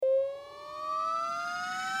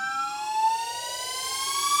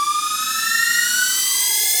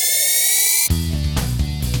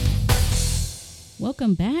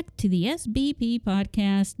welcome back to the SBP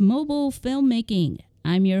Podcast, Mobile Filmmaking.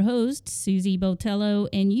 I'm your host, Susie Botello,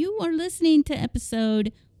 and you are listening to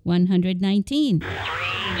episode 119.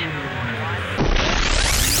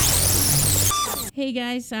 Hey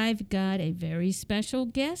guys, I've got a very special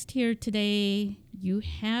guest here today. You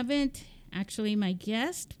haven't, actually my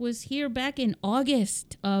guest was here back in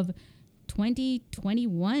August of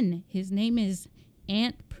 2021. His name is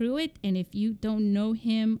Ant Pruitt, and if you don't know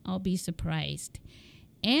him, I'll be surprised.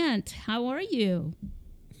 Ant, how are you?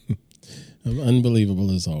 I'm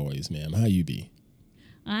unbelievable as always, ma'am. How you be?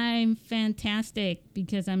 I'm fantastic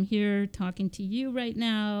because I'm here talking to you right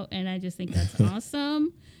now, and I just think that's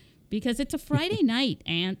awesome because it's a Friday night,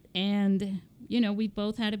 Ant, and, you know, we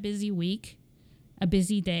both had a busy week, a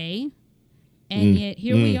busy day, and yet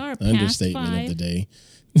here we are past Understatement 5. of the day.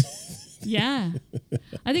 Yeah.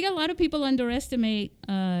 I think a lot of people underestimate,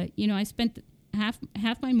 I spent half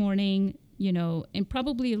my morning, and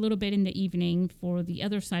probably a little bit in the evening for the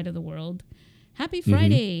other side of the world. Happy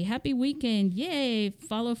Friday, happy weekend, yay,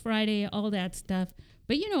 follow Friday, all that stuff.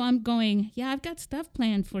 But, I'm going, I've got stuff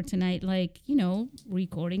planned for tonight, like,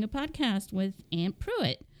 recording a podcast with Ant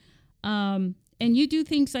Pruitt. And you do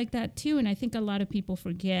things like that too, and I think a lot of people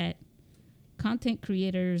forget. Content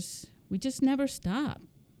creators, we just never stop.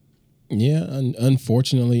 Yeah,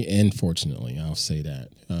 unfortunately and fortunately, I'll say that.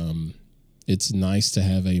 It's nice to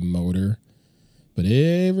have a motor, but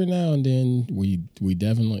every now and then we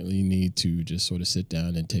definitely need to just sort of sit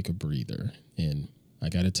down and take a breather. And I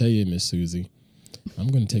got to tell you, Miss Susie, I'm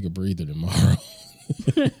going to take a breather tomorrow.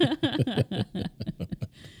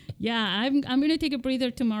 Yeah, I'm going to take a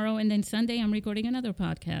breather tomorrow, and then Sunday I'm recording another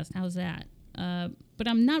podcast. How's that? But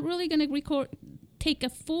I'm not really going to take a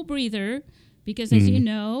full breather because, as you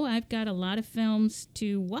know, I've got a lot of films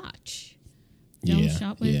to watch. Films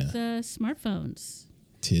shot with smartphones.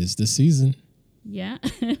 'Tis the season. Yeah.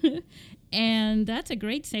 And that's a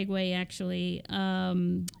great segue, actually.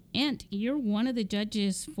 Ant, you're one of the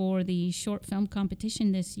judges for the short film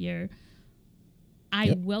competition this year.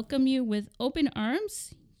 I welcome you with open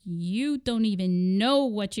arms. You don't even know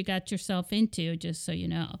what you got yourself into, just so you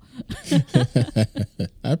know.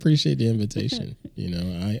 I appreciate the invitation.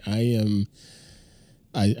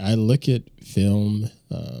 I look at film.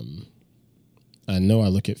 I know I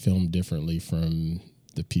look at film differently from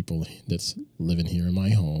the people that's living here in my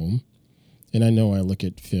home. And I know I look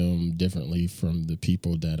at film differently from the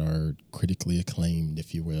people that are critically acclaimed,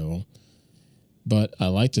 if you will. But I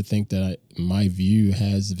like to think that my view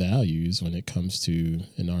has values when it comes to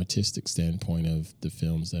an artistic standpoint of the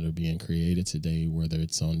films that are being created today, whether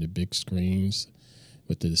it's on the big screens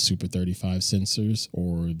with the Super 35 sensors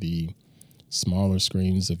or the smaller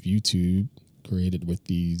screens of YouTube created with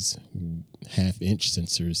these half-inch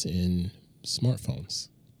sensors in smartphones.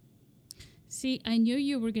 See, I knew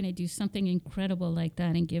you were going to do something incredible like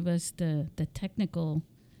that and give us the technical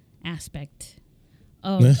aspect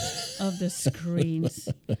of the screens.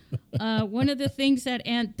 One of the things that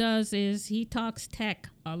Ant does is he talks tech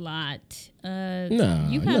a lot.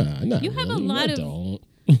 You have a lot of.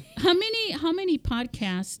 How many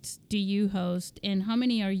podcasts do you host, and how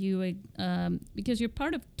many are you? Because you're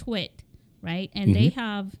part of Twit, right? And they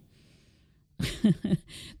have.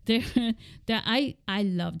 I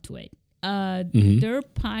love Twit. Their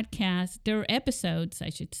podcasts, their episodes, I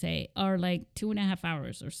should say, are like 2.5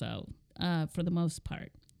 hours or so. For the most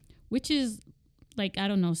part, which is like, I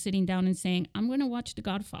don't know, sitting down and saying, I'm going to watch The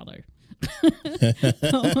Godfather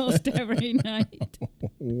almost every night.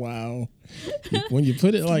 Wow. When you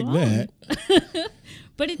put it like long. That.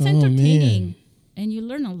 But it's entertaining and you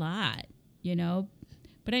learn a lot,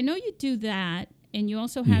 But I know you do that, and you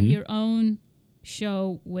also have your own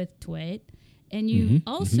show with Twit, and you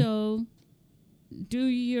also do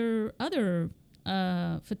your other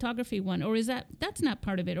photography one, or is that's not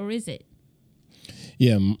part of it, or is it?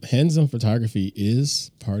 Yeah, Hands-On Photography is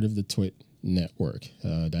part of the Twit network.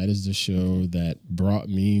 That is the show that brought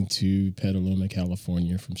me to Petaluma,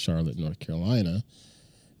 California from Charlotte, North Carolina.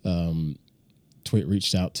 Twit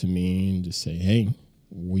reached out to me and just say, hey,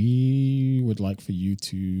 we would like for you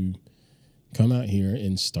to come out here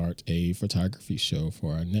and start a photography show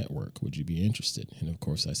for our network. Would you be interested? And of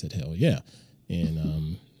course I said, hell yeah.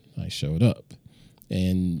 And I showed up.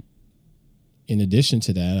 And in addition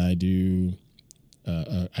to that,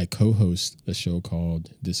 I co-host a show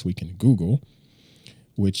called This Week in Google,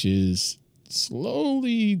 which is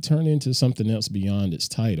slowly turned into something else beyond its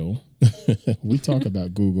title. We talk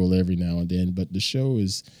about Google every now and then, but the show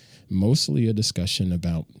is mostly a discussion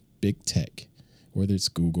about big tech, whether it's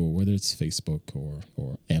Google, whether it's Facebook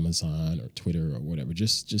or Amazon or Twitter or whatever,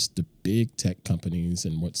 just the big tech companies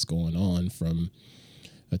and what's going on from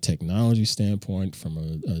a technology standpoint, from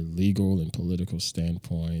a legal and political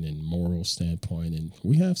standpoint, and moral standpoint. And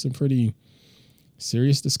we have some pretty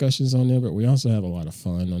serious discussions on there, but we also have a lot of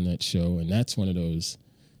fun on that show. And that's one of those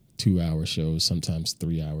 2-hour shows, sometimes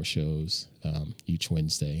 3-hour shows, each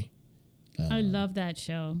Wednesday. I love that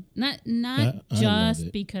show. Not I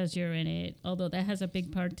just because you're in it, although that has a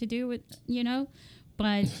big part to do with,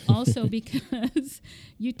 but also because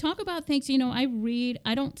you talk about things,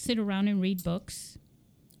 I don't sit around and read books.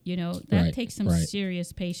 That takes some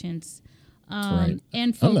serious patience. And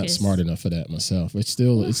focus. I'm not smart enough for that myself. It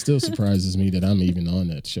still surprises me that I'm even on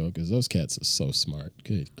that show, because those cats are so smart.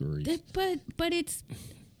 Good grief. But it's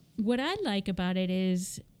what I like about it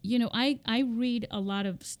is, I read a lot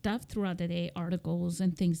of stuff throughout the day, articles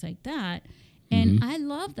and things like that. And I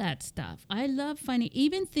love that stuff. I love finding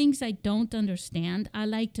even things I don't understand, I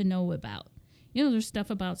like to know about. There's stuff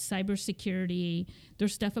about cybersecurity.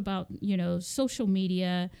 There's stuff about, social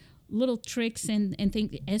media, little tricks and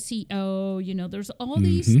things, SEO. There's all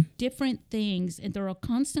these different things, and they're all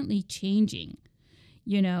constantly changing,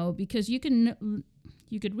 because you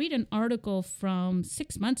could read an article from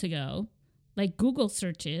 6 months ago, like Google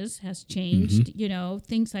searches has changed,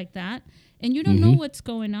 things like that. And you don't know what's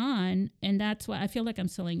going on. And that's why I feel like I'm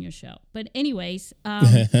selling your show. But anyways,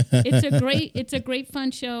 it's a great fun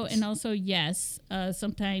show. And also, yes,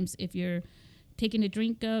 sometimes if you're taking a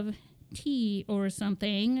drink of tea or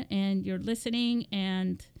something and you're listening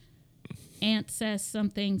and Aunt says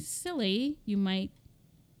something silly, you might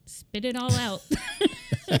spit it all out.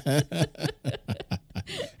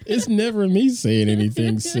 It's never me saying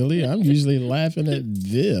anything silly. I'm usually laughing at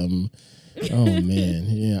them. Oh, man.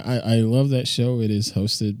 Yeah, I love that show. It is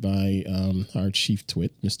hosted by our chief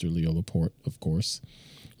twit, Mr. Leo Laporte, of course.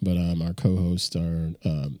 But our co-hosts are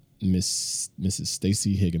Mrs.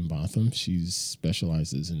 Stacy Higginbotham. She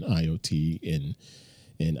specializes in IoT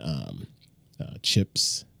and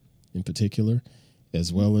chips in particular,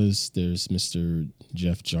 as well as there's Mr.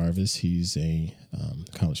 Jeff Jarvis. He's a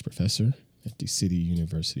college professor at the City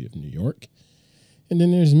University of New York. And then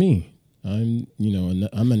there's me. I'm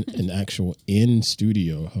an actual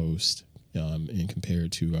in-studio host, and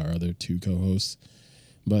compared to our other two co-hosts.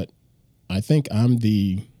 But I think I'm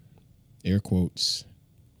the, air quotes,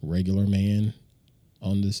 regular man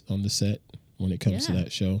on the set when it comes to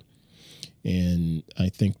that show. And I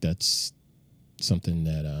think that's something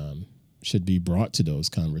that should be brought to those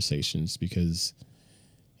conversations, because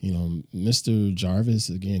Mr. Jarvis,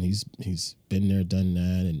 again, he's been there, done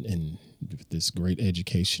that, and with this great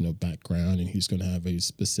educational background, and he's going to have a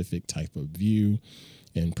specific type of view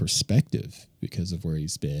and perspective because of where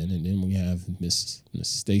he's been. And then we have Miss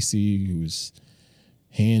Stacy, who's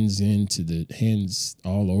hands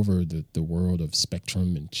all over the world of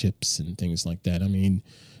spectrum and chips and things like that. I mean,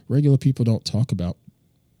 regular people don't talk about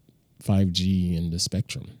 5G and the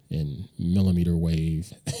spectrum and millimeter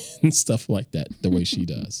wave and stuff like that the way she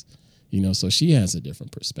does, so she has a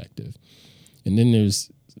different perspective. And then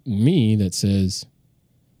there's me that says,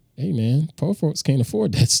 hey man, poor folks can't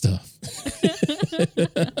afford that stuff.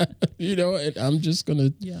 And I'm just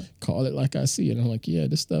gonna call it like I see it. I'm like, yeah,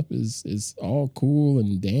 this stuff is all cool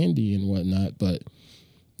and dandy and whatnot, but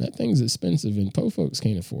that thing's expensive and poor folks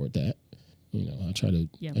can't afford that. I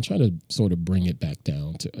try to sort of bring it back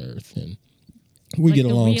down to earth, and we get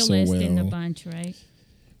along so well. In the bunch, right?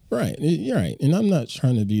 Right, you're right. And I'm not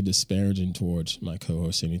trying to be disparaging towards my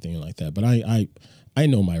co-host or anything like that, but I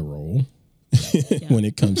know my role when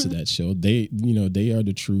it comes to that show. They are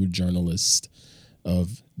the true journalist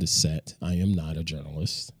of the set. I am not a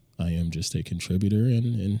journalist. I am just a contributor,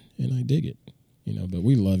 and I dig it. But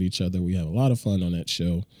we love each other. We have a lot of fun on that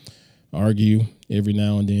show. Argue every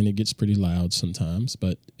now and then. It gets pretty loud sometimes,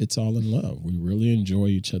 but it's all in love. We really enjoy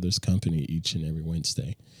each other's company each and every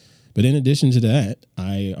Wednesday. But in addition to that,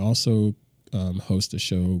 I also host a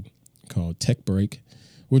show called Tech Break,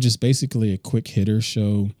 which is basically a quick hitter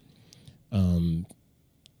show.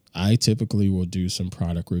 I typically will do some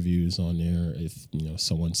product reviews on there if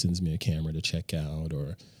someone sends me a camera to check out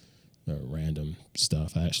or random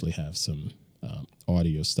stuff. I actually have some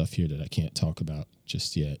audio stuff here that I can't talk about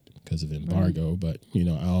just yet because of embargo, but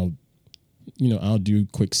I'll do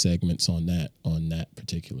quick segments on that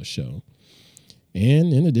particular show.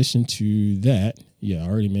 And in addition to that, I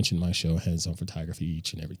already mentioned my show, Hands On Photography,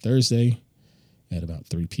 each and every Thursday at about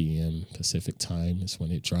 3 p.m. Pacific time is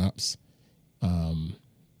when it drops.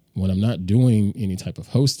 When I'm not doing any type of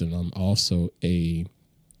hosting, I'm also a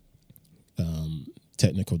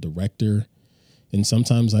technical director, and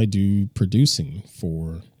sometimes I do producing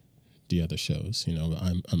for the other shows.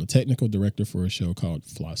 I'm a technical director for a show called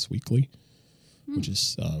Floss Weekly, which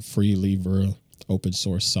is free open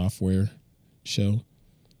source software show.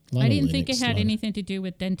 I didn't think it had anything to do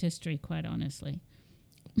with dentistry, quite honestly.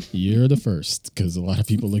 You're the first, because a lot of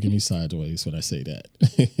people look at me sideways when I say that.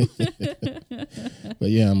 But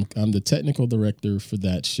yeah, I'm the technical director for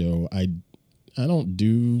that show. I don't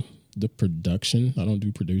do the production. I don't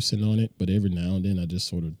do producing on it, but every now and then I just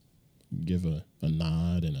sort of give a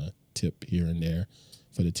nod and a tip here and there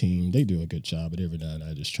for the team. They do a good job, but every now and then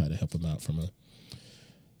I just try to help them out from a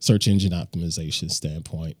search engine optimization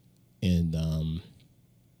standpoint. And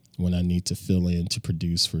when I need to fill in to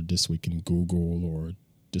produce for This Week in Google or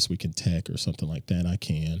This Week in Tech or something like that, I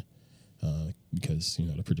can, because,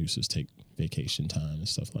 the producers take vacation time and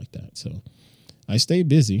stuff like that. So I stay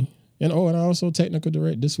busy. And I also technical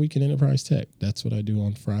direct This Week in Enterprise Tech. That's what I do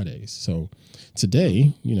on Fridays. So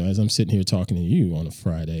today, as I'm sitting here talking to you on a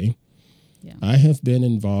Friday, I have been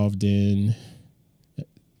involved in,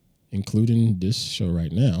 including this show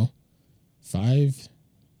right now, 5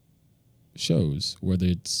 shows, whether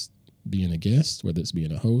it's being a guest, whether it's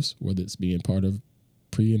being a host, whether it's being part of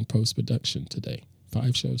pre and post production today.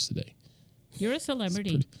 5 shows today. You're a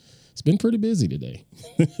celebrity. It's been pretty busy today.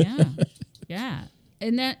 Yeah.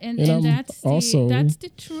 And that's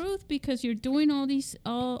the truth, because you're doing all these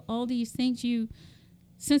things.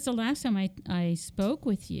 Since the last time I spoke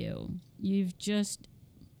with you, you've just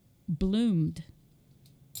bloomed.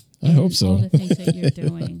 I hope so. All the things that you're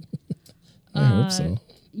doing. I hope so.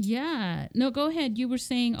 Yeah. No, go ahead. You were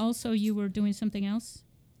saying also you were doing something else?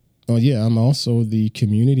 Oh, yeah. I'm also the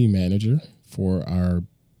community manager for our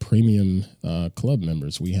premium club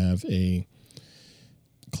members. We have a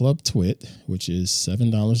Club Twit, which is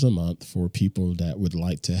 $7 a month for people that would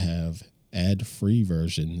like to have ad-free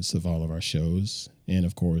versions of all of our shows. And,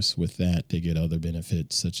 of course, with that, they get other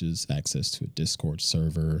benefits such as access to a Discord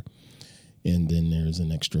server. And then there's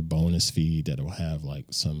an extra bonus feed that will have like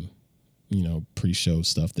some pre-show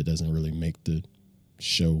stuff that doesn't really make the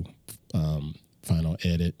show final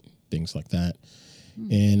edit, things like that.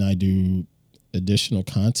 And I do additional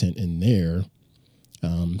content in there.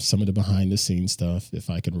 Some of the behind the scenes stuff. If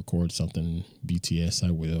I can record something BTS,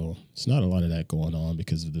 I will. It's not a lot of that going on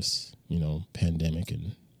because of this, pandemic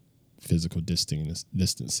and physical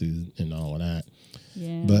distancing and all of that.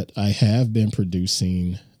 Yeah. But I have been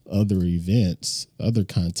producing other events, other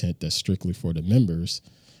content that's strictly for the members.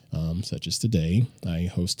 Such as today, I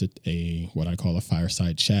hosted what I call a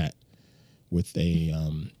fireside chat with a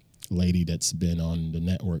lady that's been on the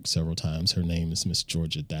network several times. Her name is Miss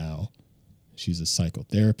Georgia Dow. She's a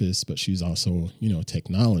psychotherapist, but she's also, a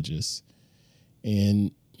technologist.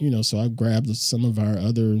 And, so I've grabbed some of our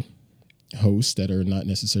other hosts that are not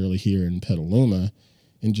necessarily here in Petaluma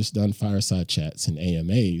and just done fireside chats and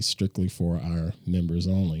AMAs strictly for our members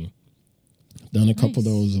only. Done a couple of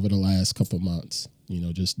those over the last couple of months.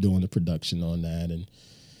 Just doing the production on that and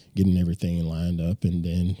getting everything lined up, and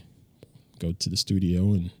then go to the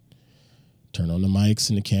studio and turn on the mics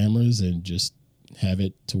and the cameras and just have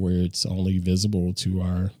it to where it's only visible to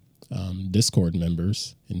our Discord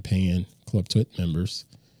members and paying Club Twit members.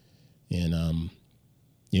 And,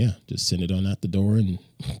 just send it on out the door and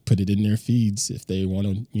put it in their feeds if they want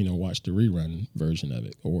to, watch the rerun version of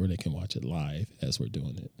it, or they can watch it live as we're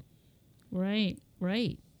doing it. Right.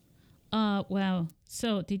 Wow.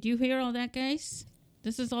 So did you hear all that, guys?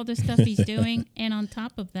 This is all the stuff he's doing. And on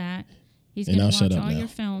top of that, he's going to watch all your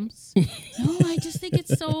films. No, I just think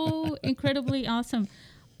it's so incredibly awesome.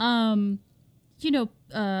 I do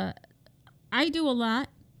a lot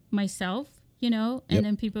myself, and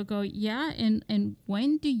then people go, yeah. And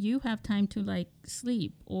when do you have time to like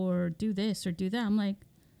sleep or do this or do that? I'm like,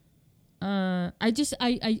 I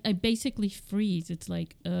basically freeze. It's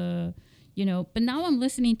like, but now I'm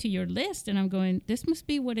listening to your list and I'm going, this must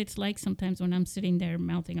be what it's like sometimes when I'm sitting there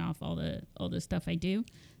mouthing off all the stuff I do.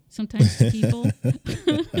 Sometimes to people,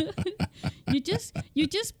 you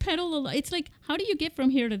just pedal a lot. It's like, how do you get from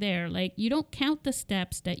here to there? Like, you don't count the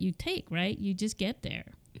steps that you take, right? You just get there.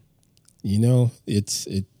 This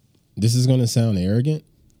is going to sound arrogant,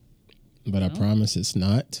 but I promise it's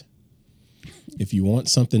not. If you want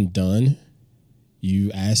something done,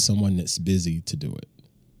 you ask someone that's busy to do it.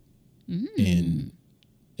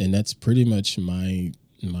 And that's pretty much my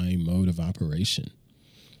mode of operation.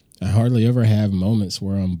 I hardly ever have moments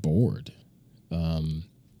where I'm bored.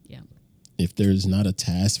 If there's not a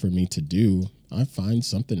task for me to do, I find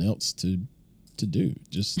something else to do.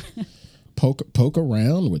 Just poke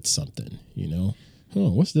around with something,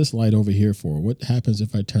 what's this light over here for? What happens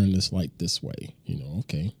if I turn this light this way?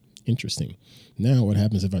 Okay, interesting. Now what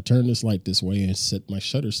happens if I turn this light this way and set my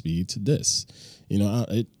shutter speed to this?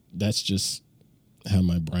 That's just how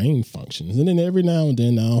my brain functions. And then every now and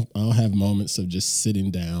then I'll have moments of just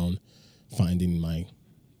sitting down, finding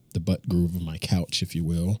the butt groove of my couch, if you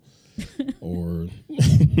will, or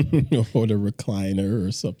or the recliner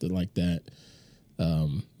or something like that.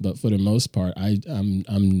 But for the most part,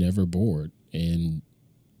 I'm never bored. And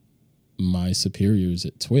my superiors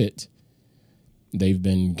at TWiT, they've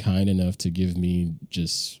been kind enough to give me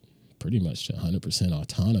just pretty much 100%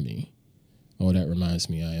 autonomy. Oh, that reminds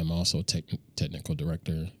me, I am also technical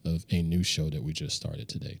director of a new show that we just started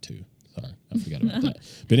today, too. Sorry, I forgot about that.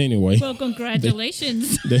 But anyway. Well,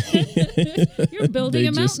 congratulations. You're building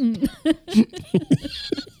a mountain.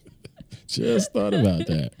 Just thought about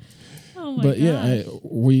that. Oh my but gosh. yeah,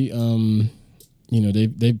 we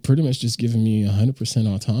they've pretty much just given me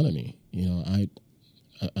 100% autonomy.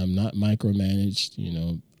 I'm not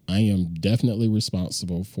micromanaged. I am definitely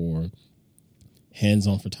responsible for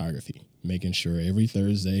hands-on photography, making sure every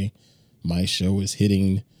Thursday my show is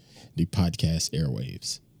hitting the podcast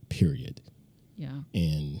airwaves, period. Yeah.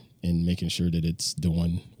 And making sure that it's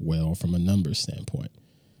doing well from a numbers standpoint.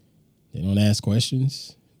 They don't ask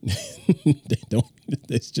questions. They don't.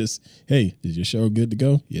 It's just, hey, is your show good to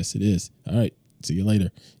go? Yes, it is. All right, see you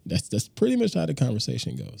later. That's pretty much how the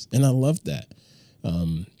conversation goes, and I love that.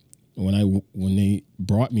 When they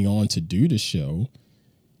brought me on to do the show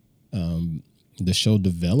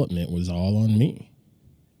development was all on me,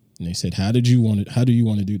 and they said, how do you want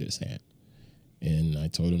to do this, Ant? And I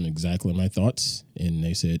told them exactly my thoughts, and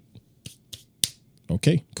they said,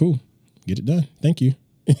 okay, cool, get it done, thank you.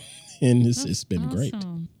 And it's been awesome. Great.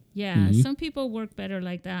 Yeah, some people work better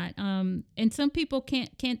like that. And some people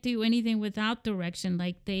can't do anything without direction.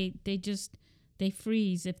 Like they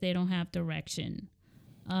freeze if they don't have direction.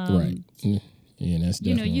 Right. Yeah, that's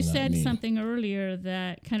definitely you not said me. something earlier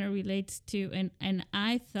that kind of relates to, and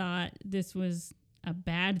I thought this was a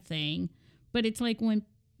bad thing, but it's like when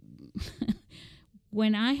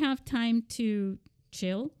when I have time to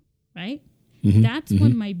chill, right? That's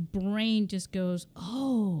when my brain just goes,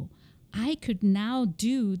 oh, I could now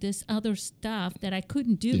do this other stuff that I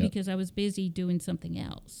couldn't do because I was busy doing something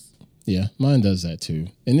else. Yeah, mine does that too.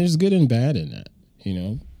 And there's good and bad in that,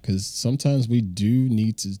 because sometimes we do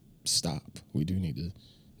need to stop. We do need to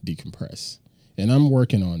decompress. And I'm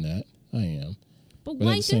working on that. I am. But at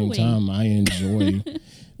why the same time, I enjoy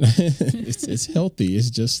it's healthy. It's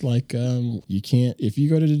just like you can't, if you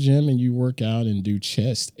go to the gym and you work out and do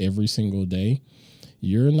chest every single day,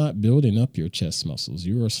 you're not building up your chest muscles.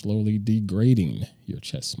 You are slowly degrading your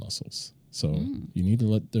chest muscles. So you need to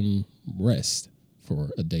let them rest for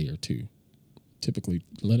a day or two. Typically,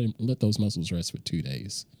 let those muscles rest for 2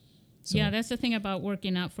 days. So, yeah, that's the thing about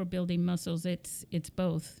working out for building muscles. It's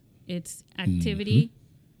both. It's activity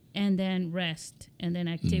and then rest, and then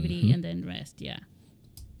activity and then rest. Yeah.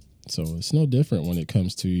 So it's no different when it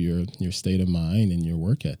comes to your state of mind and your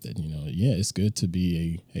work ethic. Yeah, it's good to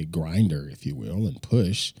be a grinder, if you will, and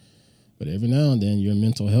push. But every now and then your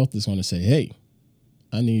mental health is going to say, hey,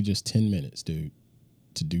 I need just 10 minutes, dude,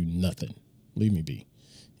 to do nothing. Leave me be,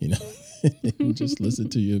 just listen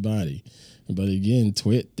to your body. But again,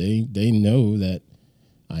 TWiT, they know that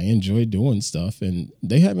I enjoy doing stuff, and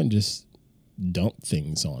they haven't just dumped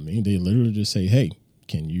things on me. They literally just say, hey,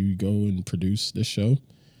 can you go and produce this show?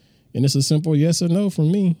 And it's a simple yes or no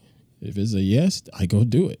from me. If it's a yes, I go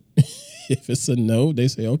do it. If it's a no, they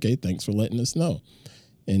say, okay, thanks for letting us know.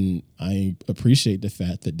 And I appreciate the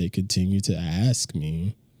fact that they continue to ask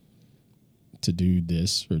me to do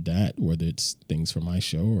this or that, whether it's things for my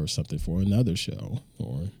show or something for another show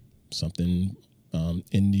or something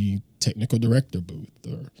in the technical director booth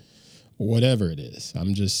or whatever it is.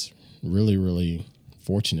 I'm just really, really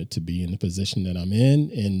fortunate to be in the position that I'm in,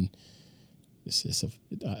 and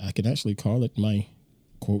I can actually call it my,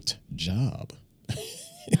 quote, job.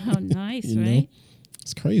 Oh, nice, right?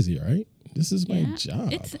 It's crazy, right? This is my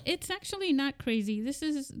job. It's actually not crazy. This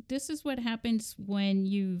is what happens when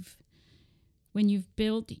you've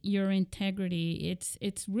built your integrity.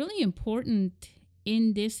 It's really important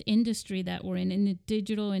in this industry that we're in the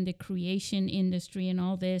digital and the creation industry and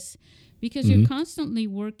all this, because you're constantly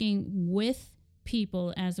working with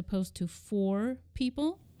people as opposed to for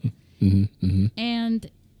people. And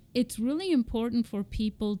it's really important for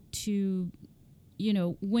people to,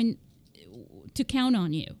 to count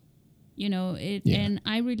on you, and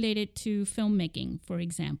I relate it to filmmaking, for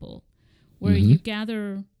example, where you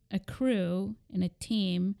gather a crew and a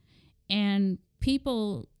team, and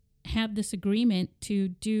people have this agreement to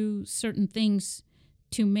do certain things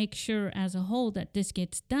to make sure as a whole that this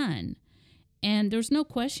gets done. And there's no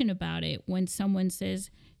question about it when someone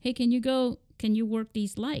says, hey, can you work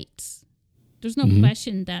these lights? There's no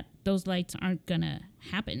question that those lights aren't going to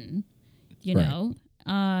happen, you know.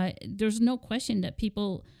 There's no question that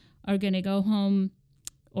people are going to go home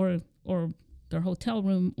or their hotel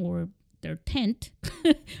room or their tent,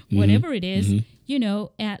 whatever it is, you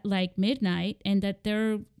know, at like midnight, and that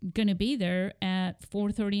they're going to be there at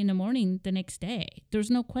 4:30 in the morning the next day.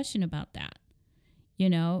 There's no question about that. You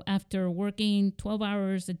know, after working 12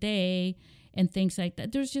 hours a day and things like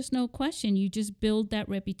that, there's just no question. You just build that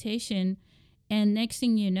reputation, and next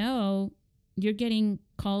thing you know, you're getting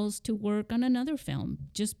calls to work on another film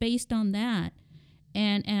just based on that.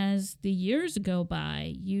 And as the years go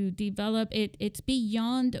by, you develop it. It's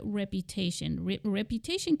beyond reputation.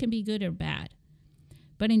 Reputation can be good or bad,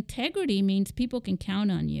 but integrity means people can count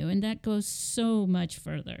on you, and that goes so much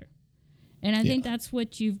further. And I think that's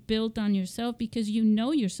what you've built on yourself, because you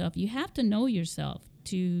know yourself. You have to know yourself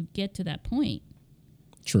to get to that point.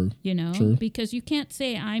 True. You know, True. because you can't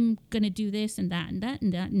say, I'm going to do this and that and that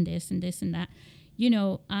and that and this and this and that. You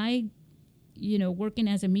know, working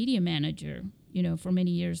as a media manager, you know, for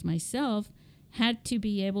many years myself, had to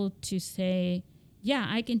be able to say, yeah,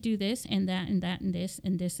 I can do this and that and that and this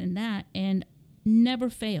and this and that, and never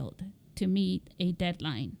failed to meet a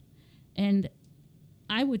deadline. And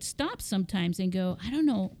I would stop sometimes and go, I don't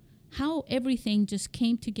know how everything just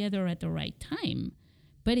came together at the right time,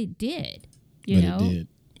 but it did, you know? It did.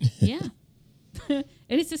 Yeah. And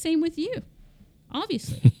it's the same with you,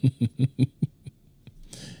 obviously.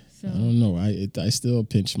 So. I don't know. I still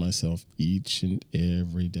pinch myself each and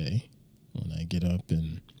every day when I get up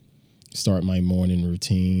and start my morning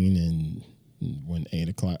routine. And when 8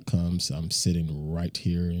 o'clock comes, I'm sitting right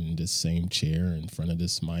here in this same chair in front of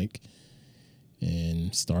this mic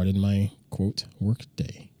and started my, quote, work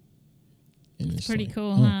day. And it's pretty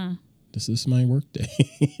cool, huh? This is my work day.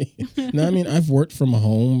 Now, I mean, I've worked from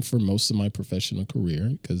home for most of my professional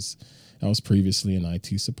career because I was previously in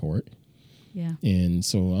IT support. Yeah. And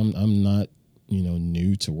so I'm not, you know,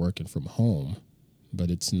 new to working from home, but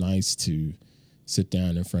it's nice to sit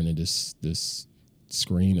down in front of this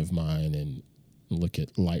screen of mine and look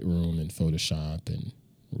at Lightroom and Photoshop and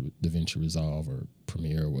DaVinci Resolve or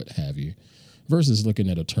Premiere or what have you, versus looking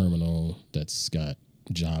at a terminal that's got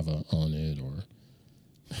Java on it or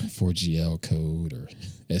 4GL code or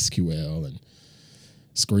SQL and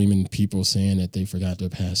screaming people saying that they forgot their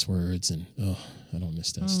passwords. And I don't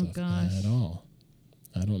miss that stuff at all.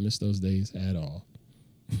 I don't miss those days at all.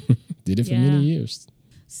 Did it for many years.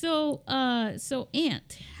 So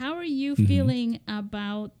Ant, how are you feeling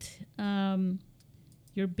about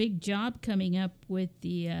your big job coming up with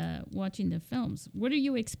the watching the films? What are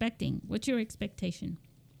you expecting? What's your expectation?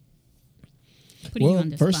 Putting you on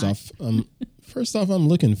the spot. First off, I'm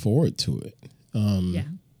looking forward to it.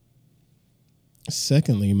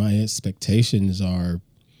 Secondly, my expectations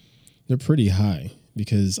they're pretty high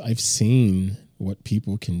because I've seen what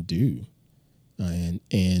people can do,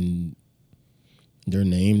 and their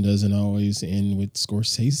name doesn't always end with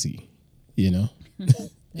Scorsese, you know,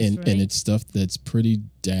 and it's stuff that's pretty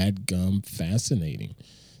dadgum fascinating.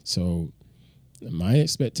 So my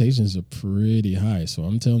expectations are pretty high. So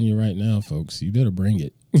I'm telling you right now, folks, you better bring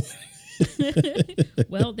it.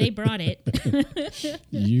 Well, they brought it.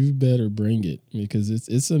 You better bring it because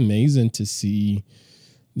it's amazing to see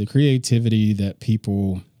the creativity that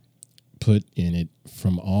people put in it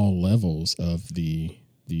from all levels of the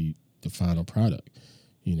final product.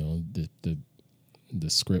 You know, the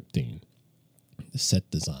scripting, the set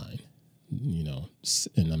design, you know,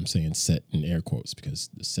 and I'm saying set in air quotes because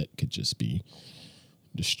the set could just be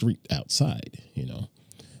the street outside, you know,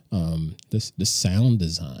 the sound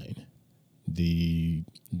design, the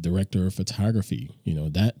director of photography, you know,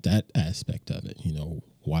 that aspect of it, you know,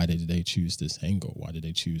 why did they choose this angle? Why did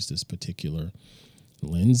they choose this particular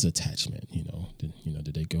lens attachment? You know,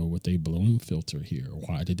 did they go with a bloom filter here?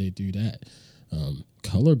 Why did they do that?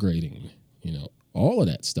 Color grading, you know, all of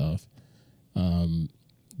that stuff.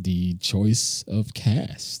 The choice of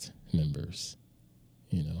cast members,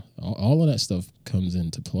 you know, all of that stuff comes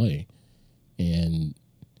into play, and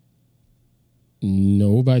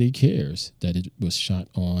nobody cares that it was shot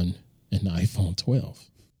on an iPhone 12.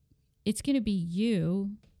 It's going to be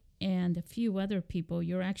you and a few other people.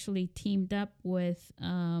 You're actually teamed up with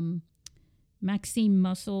Maxime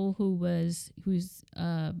Muscle, who's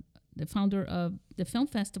the founder of the film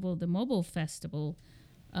festival, the Mobile Festival,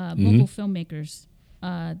 mobile filmmakers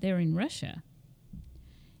there in Russia.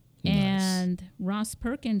 Nice. And Ross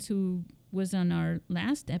Perkins, who was on our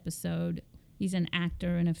last episode, he's an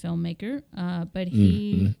actor and a filmmaker, but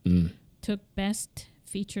he took Best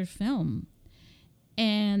Feature Film.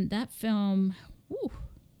 And that film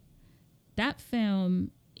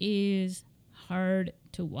is hard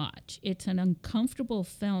to watch. It's an uncomfortable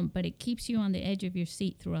film, but it keeps you on the edge of your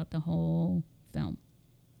seat throughout the whole film.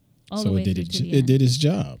 All the way through to the it end. did its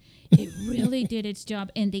job. It really did its job,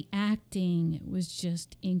 and the acting was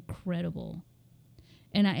just incredible.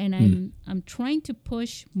 And I'm trying to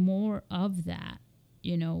push more of that,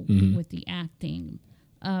 with the acting,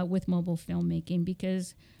 with mobile filmmaking,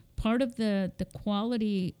 because part of the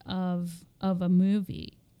quality of a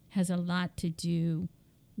movie has a lot to do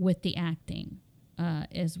with the acting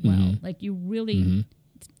as well. Like you really,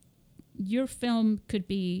 your film could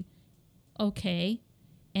be okay,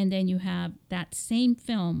 and then you have that same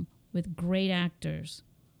film with great actors.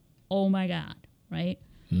 Oh my God, right?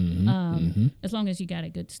 As long as you got a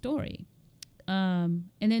good story. And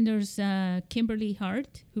then there's Kimberly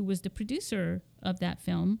Hart, who was the producer of that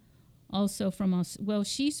film, also from,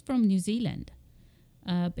 she's from New Zealand,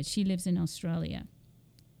 but she lives in Australia.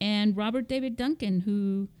 And Robert David Duncan,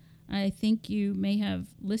 who I think you may have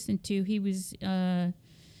listened to. He was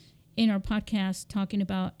in our podcast talking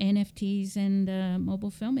about NFTs and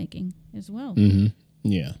mobile filmmaking as well.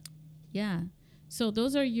 Yeah. Yeah. So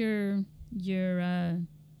those are your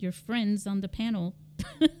friends on the panel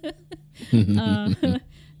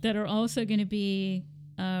that are also going to be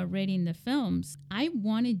rating the films. I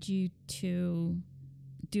wanted you to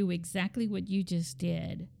do exactly what you just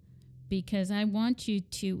did, because I want you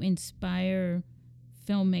to inspire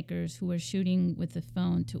filmmakers who are shooting with the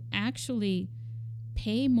phone to actually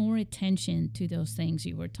pay more attention to those things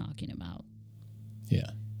you were talking about. Yeah.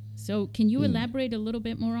 So can you elaborate a little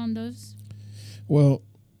bit more on those? Well,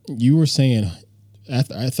 you were saying,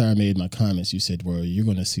 after I made my comments, you said, well, you're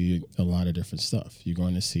going to see a lot of different stuff. You're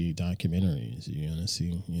going to see documentaries. You're going to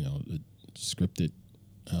see, scripted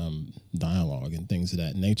dialogue and things of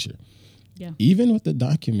that nature. Yeah. Even with the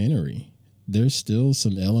documentary, there's still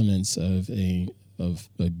some elements of a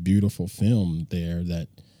beautiful film there that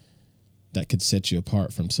could set you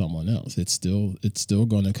apart from someone else. It's still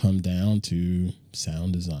going to come down to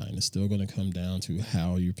sound design. It's still going to come down to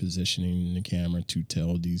how you're positioning the camera to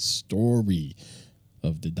tell the story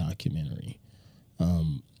of the documentary.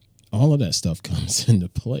 All of that stuff comes into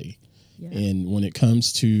play. Yeah. And when it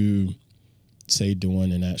comes to, say,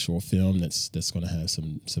 doing an actual film that's going to have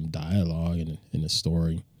some dialogue and a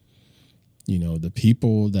story, the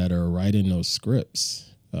people that are writing those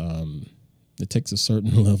scripts, it takes a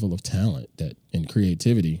certain level of talent and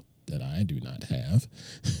creativity that I do not have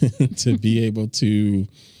to be able to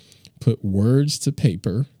put words to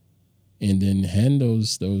paper and then hand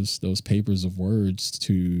those papers of words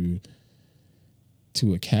to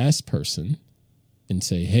a cast person and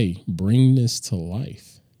say, hey, bring this to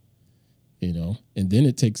life, and then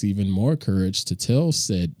it takes even more courage to tell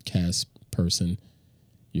said cast person,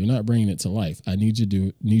 you're not bringing it to life. I need you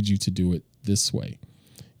to do it this way.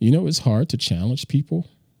 It's hard to challenge people.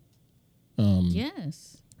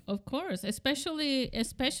 Yes, of course, especially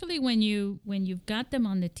when you've got them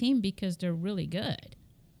on the team because they're really good.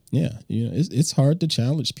 Yeah, it's hard to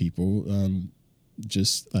challenge people.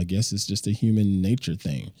 I guess it's just a human nature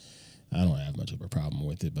thing. I don't have much of a problem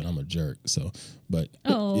with it, but I'm a jerk. So, but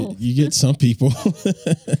you get some people.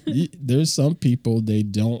 There's some people, they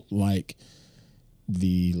don't like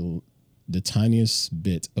the tiniest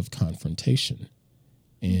bit of confrontation.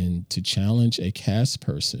 And to challenge a cast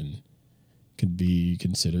person could be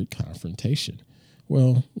considered confrontation.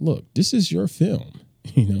 Well, look, this is your film.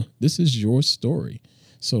 This is your story.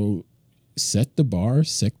 So set the bar,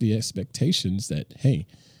 set the expectations that, hey,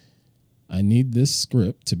 I need this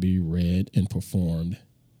script to be read and performed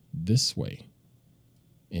this way,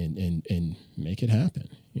 and make it happen,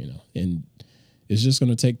 And it's just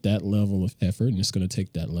going to take that level of effort, and it's going to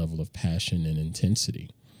take that level of passion and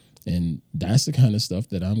intensity. And that's the kind of stuff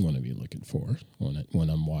that I'm going to be looking for when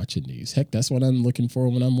I'm watching these. Heck, that's what I'm looking for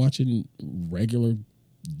when I'm watching regular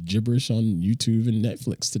gibberish on YouTube and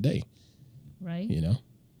Netflix today. Right.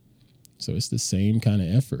 So it's the same kind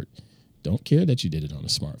of effort. Don't care that you did it on a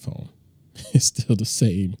smartphone. It's still the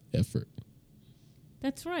same effort.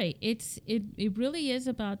 That's right. It really is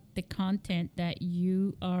about the content that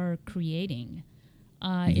you are creating.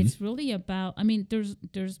 It's really about, there's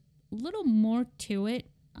a little more to it.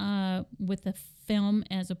 With a film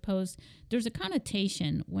as opposed, there's a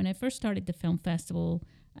connotation. When I first started the film festival,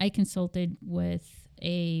 I consulted with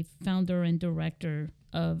a founder and director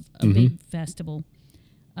of a big festival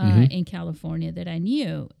in California that I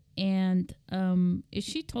knew. And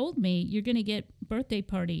she told me, you're going to get birthday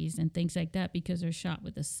parties and things like that because they're shot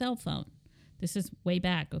with a cell phone. This is way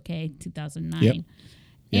back, 2009. Yep.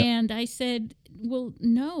 And I said, well,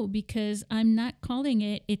 no, because I'm not calling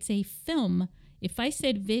it, it's a film. If I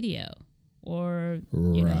said video or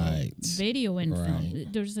Right. video and film.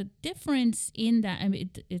 Right. There's a difference in that. I mean,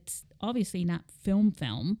 it's obviously not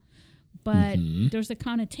film, but there's a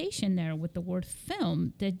connotation there with the word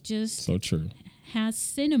film that just So true. has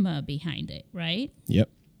cinema behind it, right? Yep.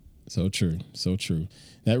 So true. So true.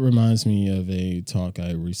 That reminds me of a talk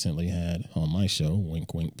I recently had on my show,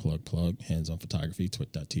 Wink, Wink, Plug, Plug, Hands on Photography,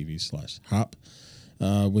 twit.tv/hop,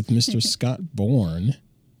 with Mr. Scott Bourne.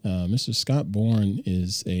 Mr. Scott Bourne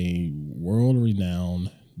is a world-renowned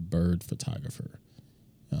bird photographer,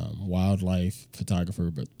 wildlife photographer,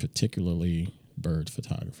 but particularly bird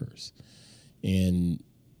photographers. And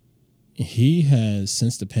he has,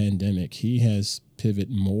 since the pandemic, he has pivoted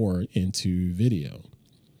more into video.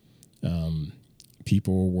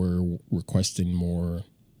 People were requesting more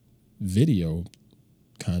video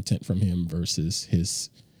content from him versus his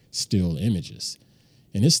still images.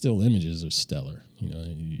 And his still images are stellar.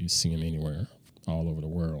 You see him anywhere, all over the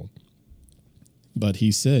world. But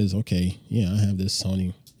he says, okay, yeah, I have this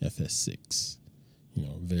Sony FS6,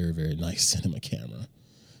 very, very nice cinema camera,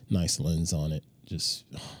 nice lens on it, just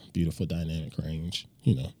beautiful dynamic range,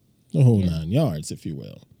 the whole 9 yards, if you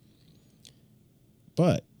will.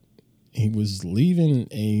 But he was leaving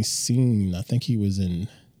a scene, I think he was in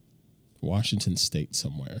Washington State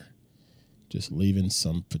somewhere, just leaving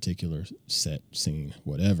some particular set, scene,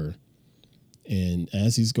 whatever. And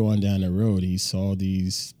as he's going down the road, he saw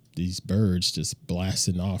these birds just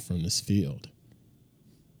blasting off from this field.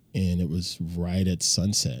 And it was right at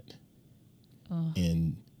sunset. Oh.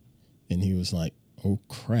 And he was like, oh,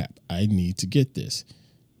 crap, I need to get this.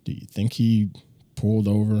 Do you think he pulled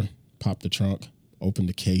over, popped the trunk, opened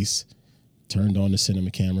the case, turned on the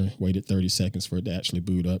cinema camera, waited 30 seconds for it to actually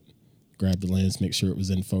boot up, grabbed the lens, make sure it was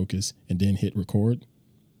in focus, and then hit record?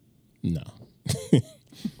 No.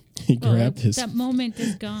 He grabbed his... That moment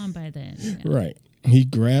is gone by then. Yeah. Right. He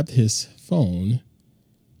grabbed his phone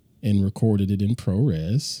and recorded it in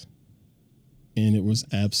ProRes, and it was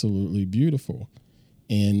absolutely beautiful.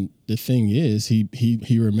 And the thing is,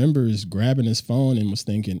 he remembers grabbing his phone and was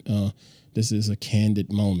thinking, this is a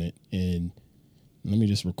candid moment, and let me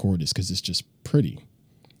just record this because it's just pretty.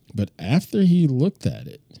 But after he looked at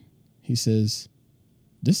it, he says,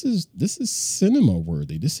 this is cinema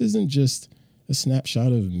worthy. This isn't just a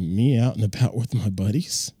snapshot of me out and about with my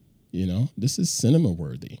buddies. This is cinema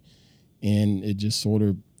worthy. And it just sort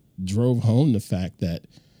of drove home the fact that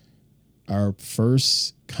our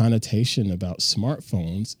first connotation about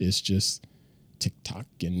smartphones is just TikTok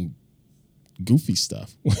and goofy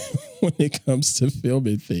stuff when it comes to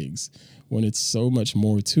filming things, when it's so much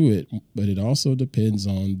more to it. But it also depends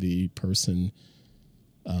on the person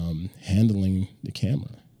handling the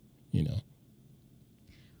camera,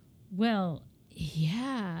 Well,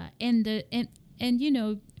 yeah. And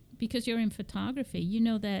because you're in photography,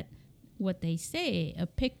 that what they say, a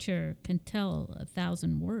picture can tell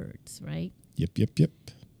 1,000 words, right? Yep.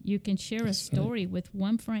 You can share a story with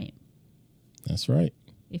one frame. That's right.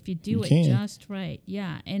 If you do it just right.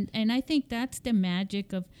 Yeah. And I think that's the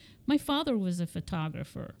magic of, my father was a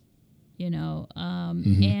photographer,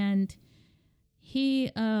 and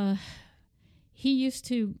he used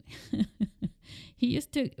to he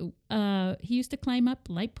used to climb up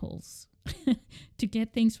light poles to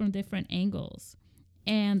get things from different angles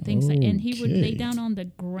and things like, and he would lay down on the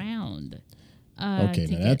ground. Okay,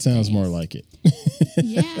 now that sounds more like it.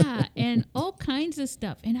 Yeah, and all kinds of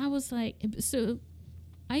stuff. And I was like, so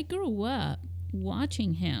I grew up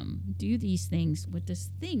watching him do these things with this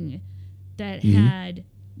thing that had,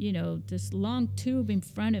 this long tube in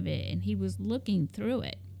front of it, and he was looking through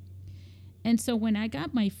it. And so when I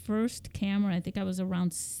got my first camera, I think I was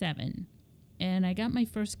around 7, and I got my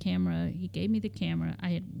first camera. He gave me the camera. I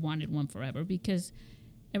had wanted one forever because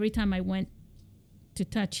every time I went to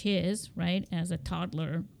touch his, right, as a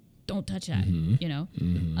toddler, don't touch that, and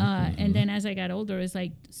then as I got older, it's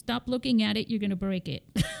like, stop looking at it, you're going to break it.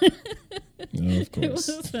 Of course.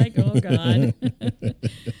 It was like, oh, God.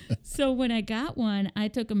 So when I got one, I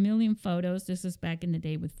took 1 million photos. This is back in the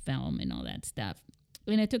day with film and all that stuff.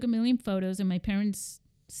 And I took 1 million photos, and my parents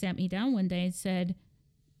sat me down one day and said,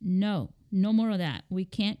 no more of that. We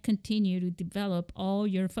can't continue to develop all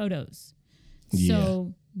your photos. Yeah.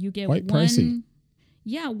 So you get quite pricey.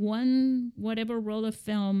 One whatever roll of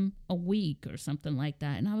film a week or something like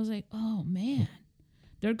that. And I was like, oh, man,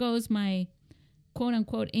 there goes my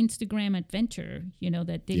quote-unquote Instagram adventure,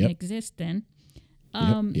 that didn't exist then.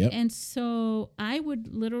 And so I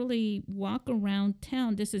would literally walk around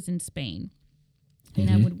town. This is in Spain. And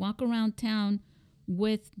I would walk around town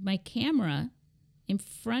with my camera in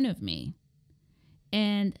front of me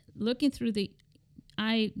and looking through the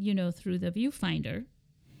viewfinder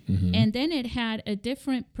And then it had a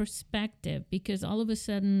different perspective because all of a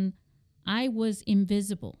sudden I was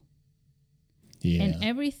invisible. Yeah. And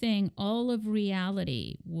everything, all of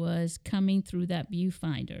reality was coming through that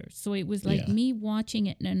viewfinder. So it was like me watching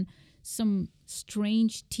it in some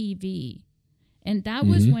strange TV. And that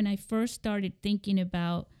was when I first started thinking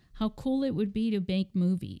about how cool it would be to make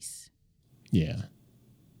movies. Yeah.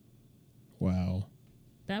 Wow.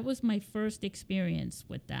 That was my first experience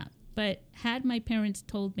with that. But had my parents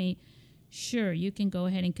told me, sure, you can go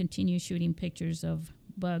ahead and continue shooting pictures of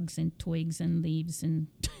bugs and twigs and leaves and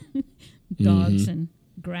dogs and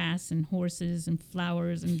grass and horses and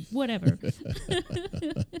flowers and whatever.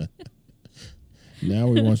 Now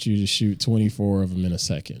we want you to shoot 24 of them in a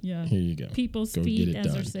second. Yeah. Here you go. People's Go feet get it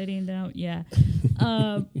as they're done. sitting down. Yeah.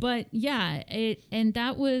 But yeah,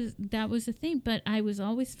 that was the thing. But I was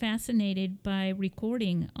always fascinated by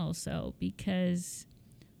recording also because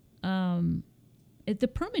the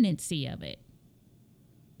permanency of it.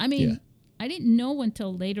 I mean, I didn't know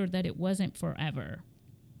until later that it wasn't forever.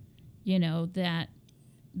 You know, that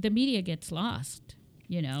the media gets lost,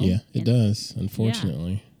 you know? Yeah, it does,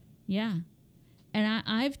 unfortunately. Yeah. And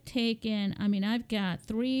I've taken, I mean, I've got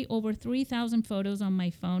over 3,000 photos on my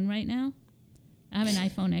phone right now. I have an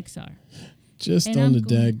iPhone XR. Just And on I'm the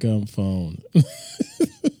going- dadgum phone.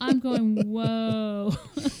 I'm going, whoa.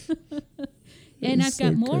 And I've It's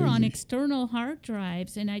got so more on crazy. external hard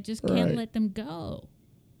drives, and I just can't Right. let them go.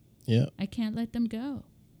 Yeah, I can't let them go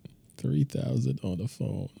 3,000 on the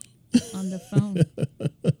phone. on the phone.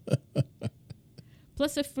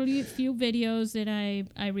 Plus a few videos that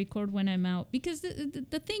I record when I'm out. Because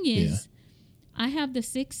the thing is, I have the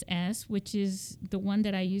 6S, which is the one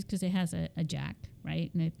that I use because it has a jack, right?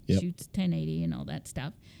 And it shoots 1080 and all that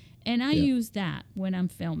stuff. And I use that when I'm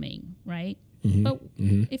filming, right? But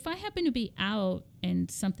if I happen to be out and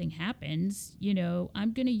something happens, you know,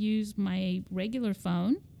 I'm going to use my regular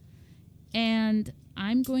phone and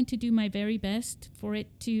I'm going to do my very best for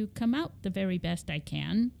it to come out the very best I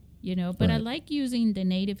can, you know. But I Right. like using the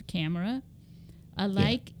native camera. I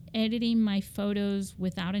like editing my photos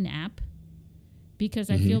without an app because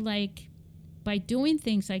I feel like by doing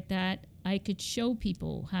things like that, I could show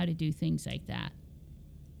people how to do things like that.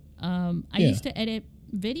 I used to edit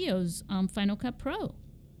videos on Final Cut Pro,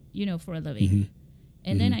 you know, for a living.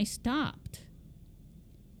 And then I stopped.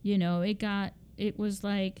 You know, it was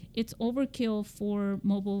like, it's overkill for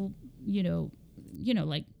mobile, you know,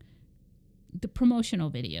 like the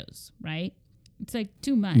promotional videos, right? It's like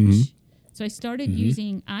too much. So I started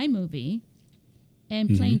using iMovie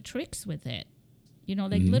and playing tricks with it. You know,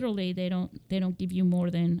 like literally they don't give you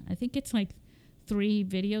more than, I think it's like 3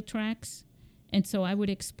 video tracks. And so I would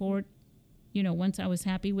export, you know, once I was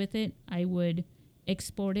happy with it, I would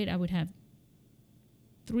export it. I would have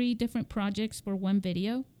 3 different projects for one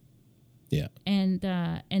video. Yeah. And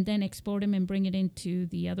then export them and bring it into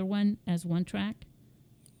the other one as one track.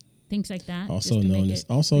 Things like that. Also just to known make as it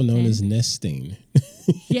known pretend. as nesting.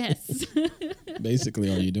 Yes. Basically,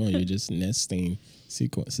 all you're doing, you're just nesting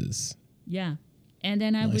sequences. Yeah. And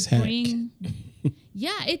then I Nice would hack. bring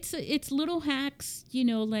yeah, it's little hacks, you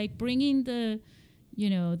know, like bringing the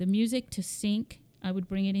music to sync. I would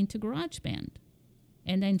bring it into GarageBand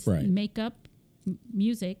and then Right. make up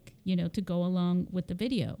music, you know, to go along with the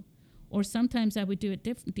video. Or sometimes I would do it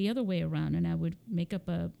the other way around, and I would make up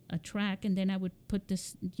a track, and then I would put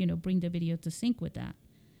this, you know, bring the video to sync with that.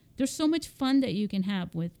 There's so much fun that you can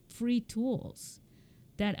have with free tools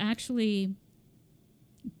that actually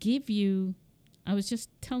give you. I was just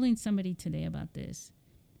telling somebody today about this.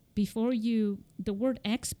 The word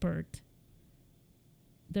expert,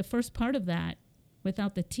 the first part of that,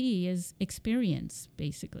 without the T, is experience,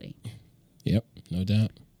 basically. Yep, no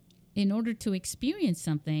doubt. In order to experience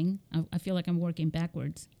something, I feel like I'm working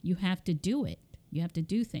backwards. You have to do it. You have to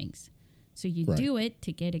do things. So you Right. do it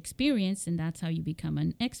to get experience, and that's how you become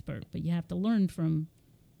an expert. But you have to learn from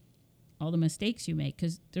all the mistakes you make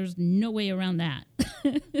because there's no way around that.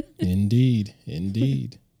 Indeed.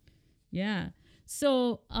 Yeah.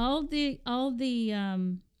 So all the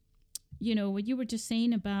you know, what you were just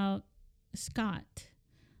saying about Scott,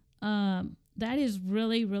 that is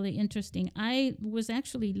really, really interesting. I was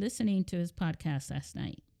actually listening to his podcast last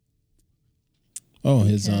night. Oh,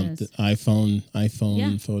 his Because- the iPhone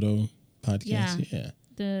Yeah. photo podcast. Yeah.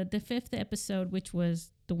 The 5th episode, which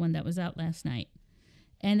was the one that was out last night.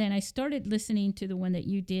 And then I started listening to the one that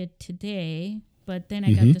you did today, but then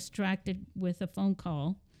I got distracted with a phone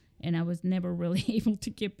call, and I was never really able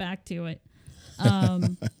to get back to it.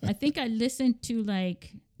 I think I listened to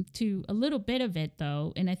a little bit of it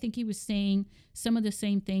though, and I think he was saying some of the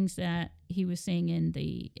same things that he was saying in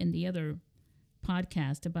the other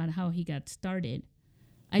podcast about how he got started.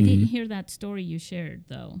 I didn't hear that story you shared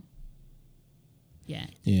though. Yeah.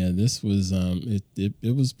 Yeah, this was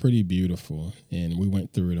it was pretty beautiful, and we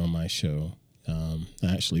went through it on my show. I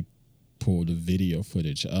actually pulled the video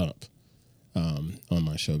footage up on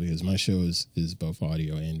my show because my show is both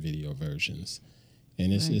audio and video versions,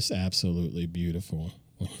 and it's absolutely beautiful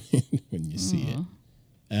when you see it.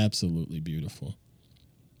 Absolutely beautiful.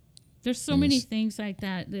 There's so many things like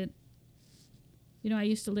that, I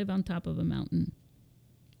used to live on top of a mountain,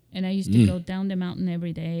 and I used to go down the mountain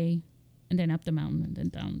every day, and then up the mountain, and then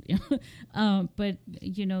down. But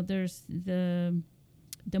there's the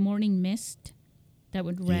morning mist that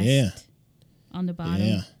would rest on the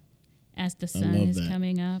bottom as the sun is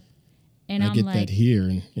coming up. And I get that here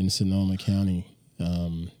in Sonoma County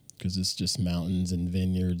because it's just mountains and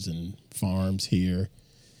vineyards and farms here.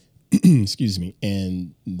 Excuse me.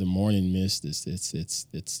 And the morning mist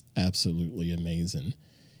it's absolutely amazing.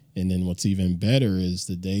 And then what's even better is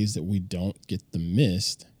the days that we don't get the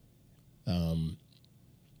mist.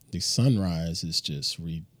 The sunrise is just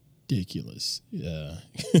ridiculous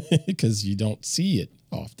because you don't see it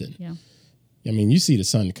often. Yeah. I mean, you see the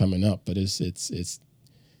sun coming up, but it's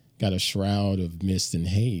got a shroud of mist and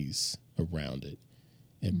haze around it.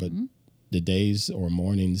 But the days or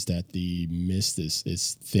mornings that the mist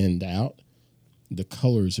is thinned out, the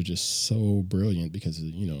colors are just so brilliant because of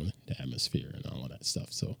the atmosphere and all of that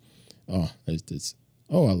stuff. So, I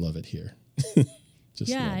love it here.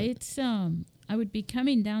 It's I would be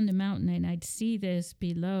coming down the mountain and I'd see this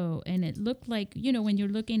below, and it looked like when you're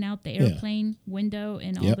looking out the airplane window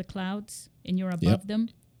and all the clouds and you're above them.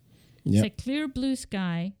 It's a clear blue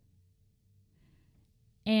sky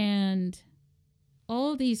and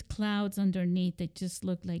all these clouds underneath that just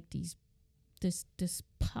look like this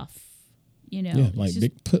puff,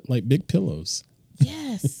 like big pillows.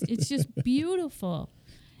 Yes, it's just beautiful.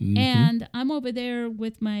 Mm-hmm. And I'm over there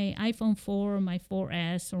with my iPhone 4 or my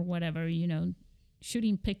 4S or whatever,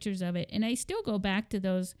 shooting pictures of it. And I still go back to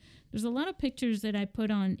those. There's a lot of pictures that I put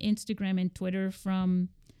on Instagram and Twitter from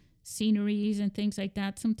sceneries and things like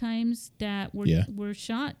that sometimes that were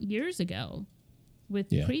shot years ago with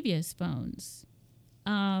previous phones.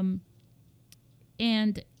 And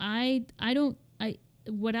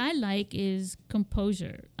what I like is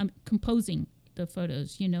composure. I'm composing the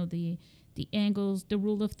photos, the angles, the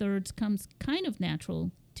rule of thirds comes kind of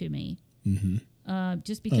natural to me. Mm-hmm.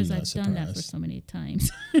 Just because I've done that for so many times.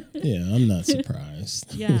 Yeah, I'm not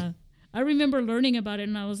surprised. Yeah. I remember learning about it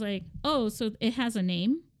and I was like, oh, so it has a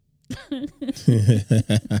name? And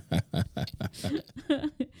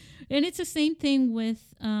it's the same thing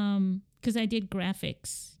with, because I did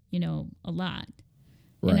graphics, a lot.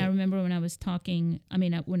 Right. And I remember when I was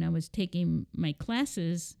when I was taking my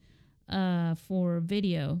classes for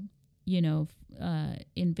video,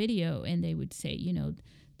 in video, and they would say,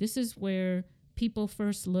 this is where people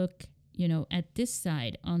first look, at this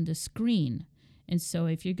side on the screen. And so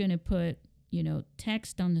if you're going to put,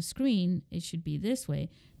 text on the screen, it should be this way.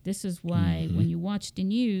 This is why when you watch the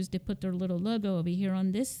news, they put their little logo over here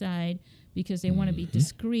on this side because they want to be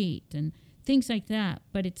discreet and things like that,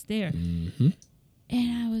 but it's there. Mm-hmm.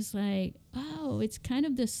 And I was like, oh, it's kind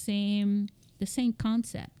of the same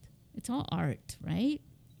concept. It's all art, right?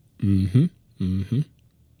 Mm-hmm. Mm-hmm.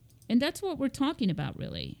 And that's what we're talking about,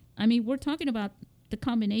 really. I mean, we're talking about the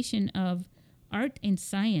combination of art and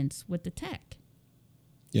science with the tech.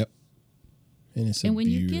 Yep. And it's a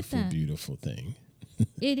beautiful, beautiful thing.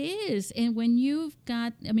 It is. And when you've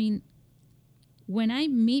got, when I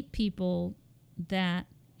meet people that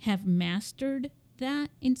have mastered that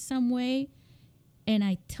in some way, and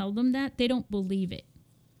I tell them that, they don't believe it.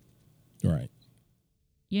 Right.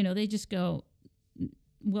 They just go,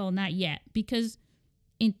 well, not yet. Because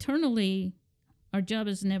internally, our job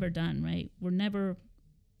is never done, right? We're never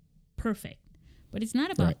perfect. But it's not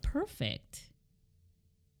about perfect.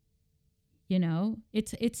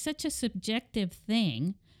 It's such a subjective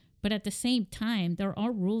thing. But at the same time, there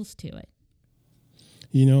are rules to it.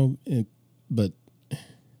 But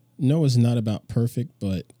no, it's not about perfect,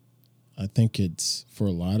 but I think it's for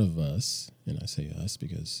a lot of us, and I say us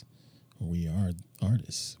because we are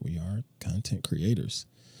artists, we are content creators.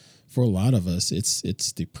 For a lot of us, it's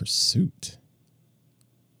the pursuit.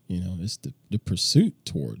 It's the pursuit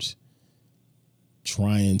towards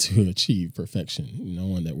trying to achieve perfection,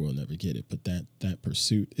 knowing that we'll never get it. But that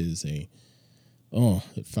pursuit is it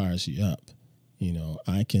fires you up.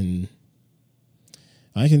 I can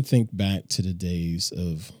think back to the days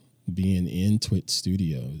of being in Twit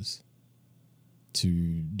Studios to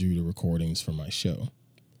do the recordings for my show.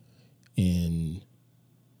 And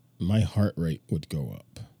my heart rate would go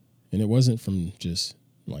up. And it wasn't from just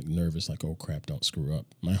like nervous, like, oh crap, don't screw up.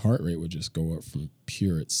 My heart rate would just go up from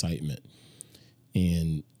pure excitement.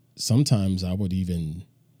 And sometimes I would even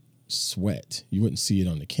sweat. You wouldn't see it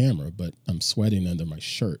on the camera, but I'm sweating under my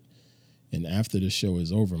shirt. And after the show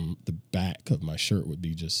is over, the back of my shirt would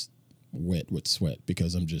be just wet with sweat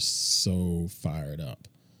because I'm just so fired up.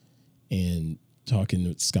 And talking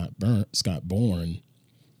with Scott Bourne,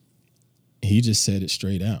 he just said it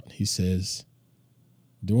straight out. He says,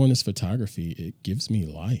 doing this photography, it gives me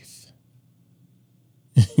life.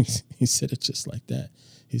 He said it just like that.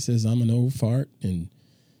 He says, I'm an old fart, and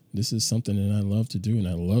this is something that I love to do, and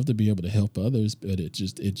I love to be able to help others, but it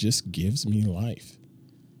just gives me life.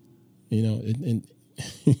 You know, and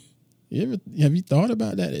have you thought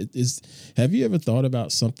about that? Have you ever thought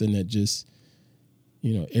about something that just,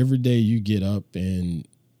 you know, every day you get up and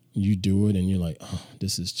you do it and you're like, oh,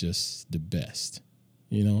 this is just the best,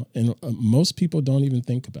 you know? And most people don't even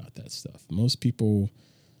think about that stuff. Most people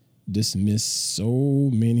dismiss so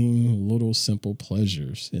many little simple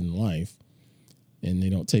pleasures in life and they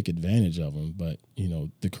don't take advantage of them. But, you know,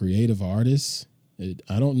 the creative artists,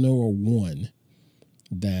 I don't know a one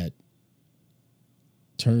that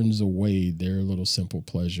turns away their little simple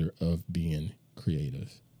pleasure of being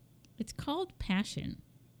creative. It's called passion.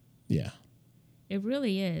 Yeah. It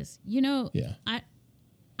really is. You know, yeah.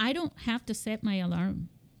 I don't have to set my alarm.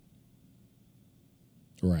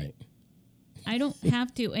 Right. I don't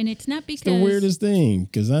have to. And it's not because... It's the weirdest thing,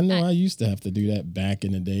 because I know I used to have to do that back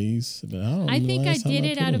in the days. But I think I did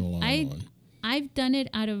it out of... I've done it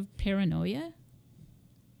out of paranoia.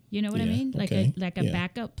 You know what I mean? Like okay. a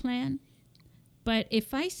backup plan. But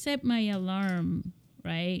if I set my alarm,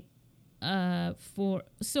 right,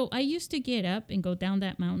 so I used to get up and go down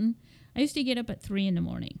that mountain. I used to get up at 3 a.m.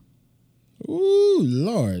 Ooh,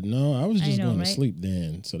 Lord. No, I was just going to sleep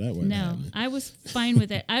then. So that wasn't happening. I was fine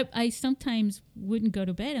with it. I sometimes wouldn't go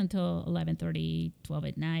to bed until 11:30, 12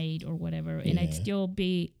 at night or whatever. And I'd still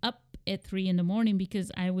be up at 3 a.m.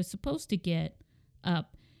 because I was supposed to get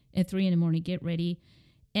up at 3 a.m, get ready.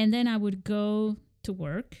 And then I would go to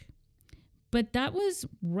work. But that was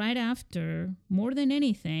right after, more than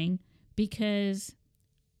anything, because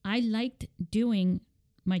I liked doing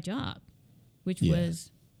my job, which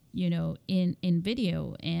was, you know, in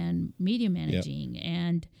video and media managing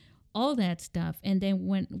and all that stuff. And then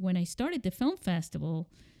when I started the film festival,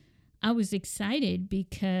 I was excited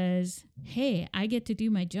because, hey, I get to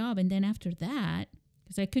do my job. And then after that,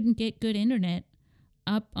 because I couldn't get good internet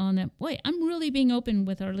up on the... Boy, I'm really being open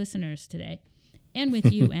with our listeners today and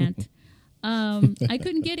with you, Ant. I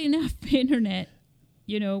couldn't get enough internet,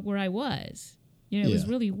 you know, where I was. You know, it was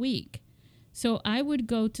really weak. So I would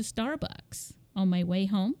go to Starbucks on my way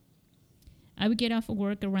home. I would get off of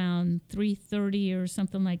work around 3:30 or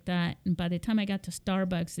something like that. And by the time I got to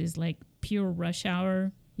Starbucks is like pure rush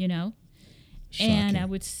hour, you know. Shocking. And I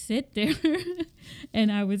would sit there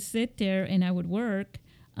and I would work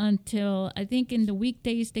until, I think in the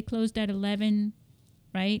weekdays they closed at 11,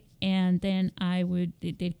 right? And then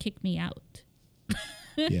they'd kick me out.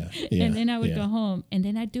 And then I would go home and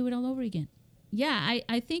then I'd do it all over again. Yeah,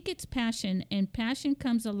 I think it's passion, and passion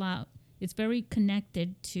comes a lot. It's very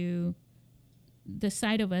connected to the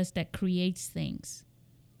side of us that creates things.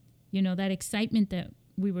 You know, that excitement that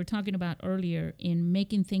we were talking about earlier in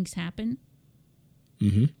making things happen.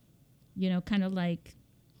 Mm-hmm. You know, kind of like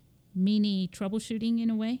mini troubleshooting in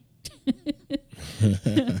a way.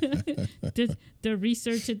 the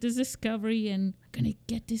research and the discovery, and I'm going to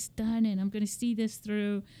get this done, and I'm going to see this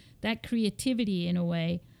through. That creativity in a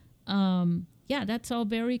way. Yeah, that's all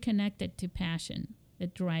very connected to passion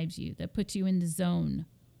that drives you, that puts you in the zone.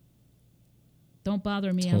 Don't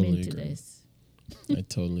bother me, I'm into this. I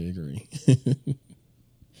totally agree.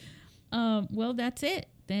 Well, that's it.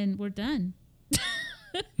 Then we're done.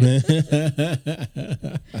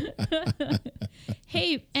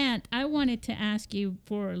 Hey, Ant, I wanted to ask you,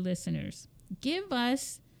 for our listeners, give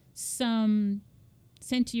us some,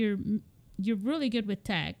 since you're really good with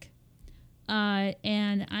tech,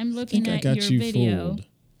 and I'm looking at your video. Fooled.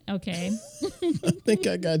 Okay. I think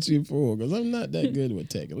I got you fooled because I'm not that good with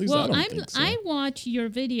tech. At least I don't think so. I watch your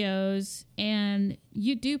videos, and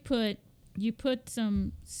you put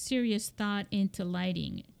some serious thought into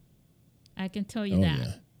lighting. I can tell you that.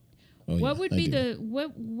 Yeah. What would be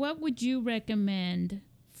what would you recommend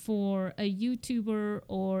for a YouTuber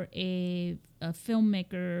or a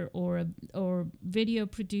filmmaker or video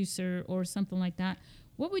producer or something like that?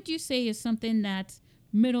 What would you say is something that's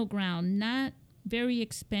middle ground, not very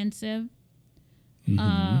expensive,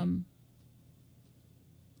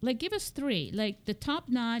 Like, give us three, like the top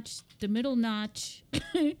notch, the middle notch,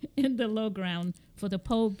 and the low ground for the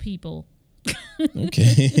pole people.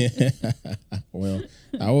 Okay. Well,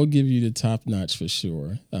 I will give you the top notch for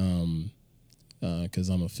sure, because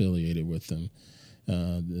I'm affiliated with them.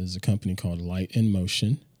 There's a company called Light in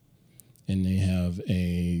Motion, and they have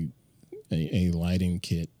a lighting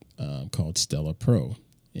kit called Stella Pro,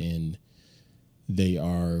 and they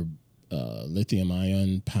are lithium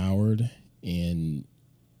ion powered, and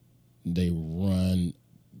they run.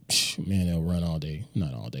 Man, they'll run all day.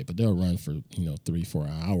 Not all day, but they'll run for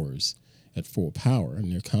 3-4 hours at full power,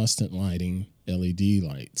 and they're constant lighting LED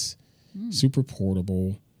lights, super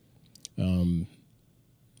portable,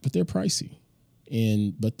 but they're pricey.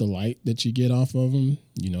 But the light that you get off of them,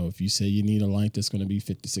 if you say you need a light that's going to be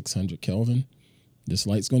 5600 Kelvin, this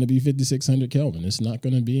light's going to be 5600 Kelvin. It's not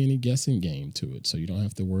going to be any guessing game to it, so you don't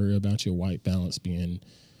have to worry about your white balance being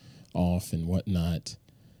off and whatnot.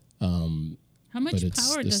 How much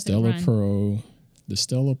power the does Stella it run? Pro. The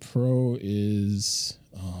Stella Pro is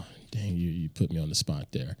dang, you put me on the spot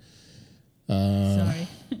there. Sorry.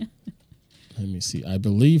 Let me see. I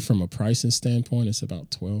believe from a pricing standpoint, it's about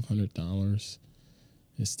 $1,200.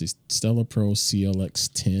 It's the Stella Pro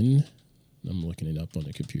CLX10. I'm looking it up on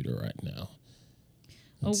the computer right now.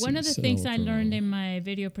 One of the things I learned in my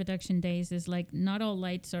video production days is like not all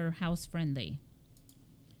lights are house friendly.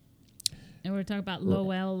 And we're talking about low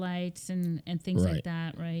L lights and things like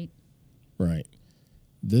that, right? Right.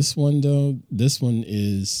 This one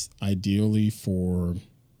is ideally for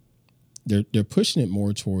they're pushing it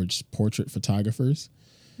more towards portrait photographers.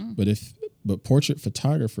 But portrait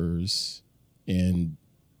photographers and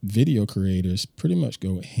video creators pretty much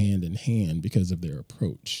go hand in hand because of their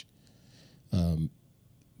approach.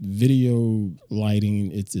 Video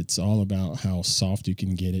lighting, it's all about how soft you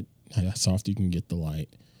can get it, how soft you can get the light,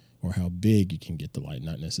 or how big you can get the light,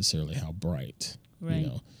 not necessarily how bright. Right.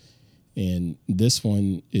 And this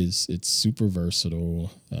one it's super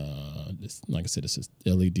versatile. Like I said, it's a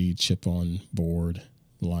LED chip on board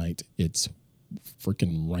light. It's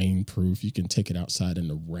freaking rain proof. You can take it outside in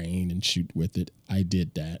the rain and shoot with it. I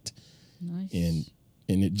did that. Nice. And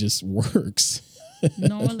it just works.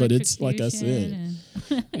 No but it's like I electrocution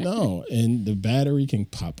said, no. And the battery can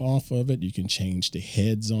pop off of it. You can change the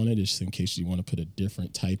heads on it just in case you want to put a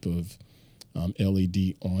different type of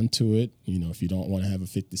LED onto it. If you don't want to have a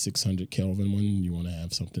 5600 Kelvin one, you want to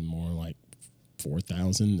have something more like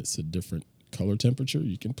 4000. It's a different color temperature.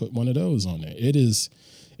 You can put one of those on there. It is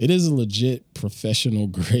a legit professional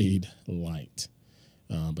grade light.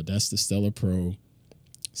 But that's the Stella Pro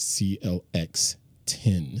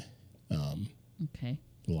CLX10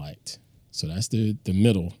 light. So that's the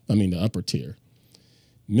upper tier.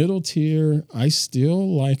 Middle tier, I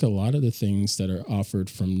still like a lot of the things that are offered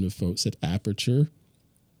from the folks at Aputure.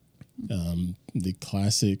 The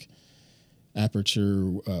classic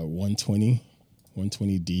Aputure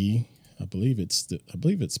 120D. I believe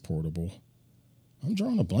it's portable. I'm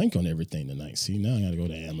drawing a blank on everything tonight. See, now I got to go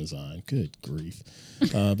to Amazon. Good grief.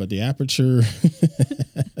 But the Aputure,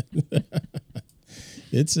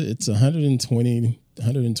 it's 120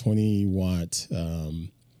 watt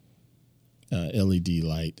LED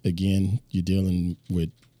light. Again, you're dealing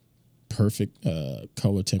with perfect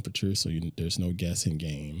color temperature, so there's no guessing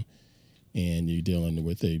game, and you're dealing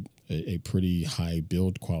with a pretty high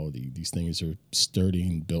build quality. These things are sturdy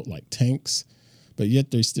and built like tanks, but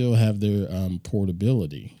yet they still have their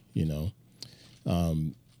portability,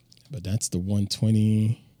 But that's the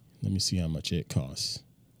 120. Let me see how much it costs.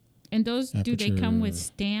 And those, Aputure, do they come with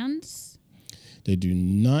stands? They do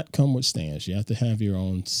not come with stands. You have to have your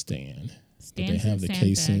own stand. But they have the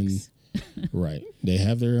case in. Right. They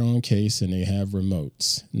have their own case and they have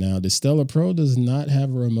remotes. Now, the Stella Pro does not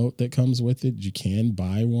have a remote that comes with it. You can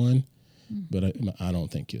buy one, but I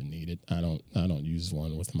don't think you'll need it. I don't use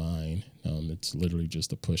one with mine. It's literally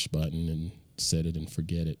just a push button and set it and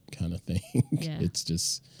forget it kind of thing. Yeah. It's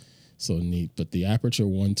just so neat. But the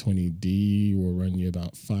Aputure 120D will run you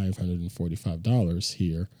about $545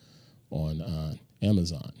 here on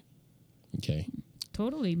Amazon. Okay.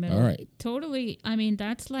 Totally, Mel. All right. Totally. I mean,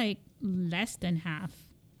 that's like less than half.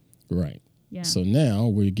 Right. Yeah. So now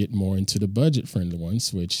we get more into the budget-friendly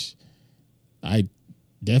ones, which I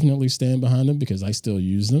definitely stand behind them because I still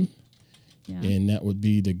use them. Yeah. And that would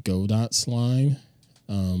be the Godots line.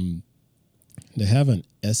 They have an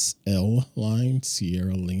SL line,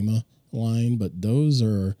 Sierra Lima line, but those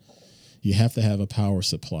are, you have to have a power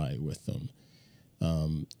supply with them.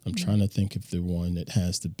 I'm trying to think of the one that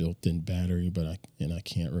has the built-in battery, but I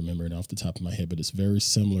can't remember it off the top of my head, but it's very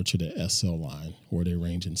similar to the SL line where they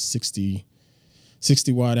range in 60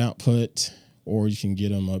 watt output or you can get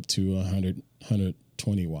them up to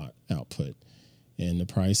 120 watt output. And the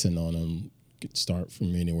pricing on them could start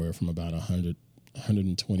from anywhere from about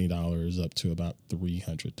 $120 up to about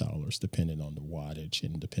 $300, depending on the wattage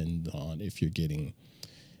and depending on if you're getting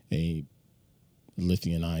a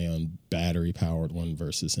lithium-ion battery-powered one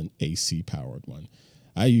versus an AC-powered one.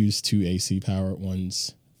 I use 2 AC-powered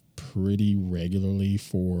ones pretty regularly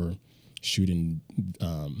for shooting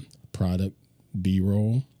product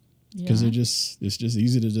B-roll because it's just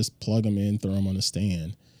easy to just plug them in, throw them on a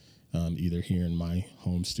stand, either here in my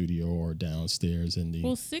home studio or downstairs in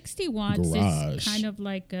the 60 watts garage. Is kind of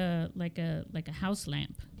like a house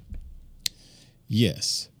lamp.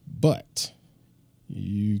 Yes, but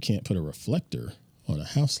you can't put a reflector on a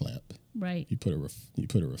house lamp. Right. You put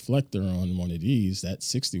a reflector on one of these. That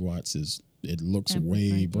 60 watts looks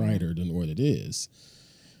way brighter than what it is.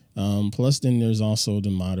 Plus, then there's also the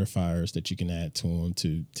modifiers that you can add to them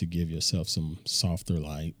to give yourself some softer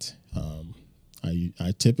light.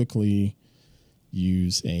 I typically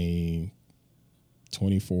use a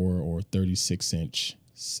 24 or 36 inch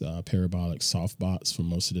parabolic softbox for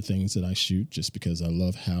most of the things that I shoot, just because I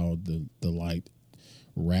love how the light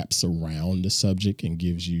wraps around the subject and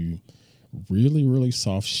gives you really, really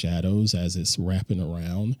soft shadows as it's wrapping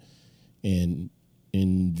around. And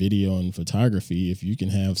in video and photography, if you can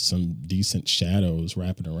have some decent shadows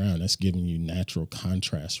wrapping around, that's giving you natural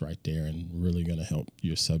contrast right there and really going to help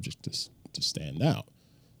your subject to stand out.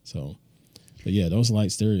 So, but yeah, those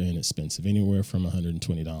lights, they're inexpensive, anywhere from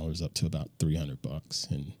 $120 up to about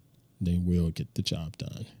 $300, and they will get the job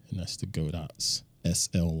done. And that's the Godox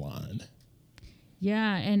SL line.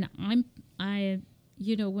 Yeah, and I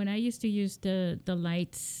when I used to use the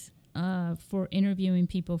lights for interviewing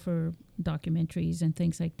people for documentaries and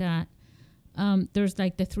things like that, there's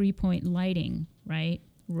like the 3-point lighting, right,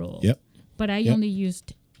 rule. Yep. But I only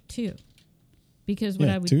used 2, because what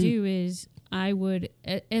I would do is I would,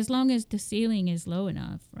 as long as the ceiling is low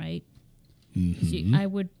enough, right, so I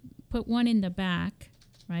would put one in the back,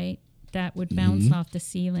 right, that would bounce off the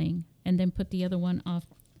ceiling, and then put the other one off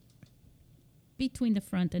between the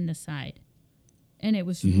front and the side. And it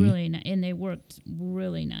was really nice, and they worked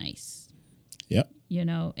really nice. Yep.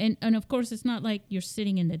 And of course, it's not like you're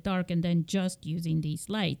sitting in the dark and then just using these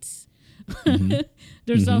lights.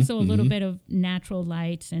 There's also a little bit of natural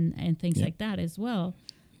lights and things like that as well.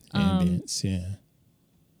 Ambience, yeah.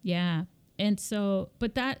 Yeah. And so,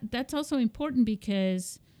 but that's also important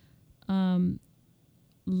because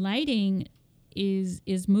lighting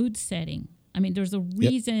is mood setting. I mean, there's a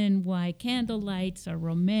reason why candle lights are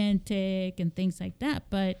romantic and things like that.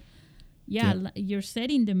 But you're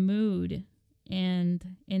setting the mood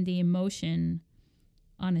and the emotion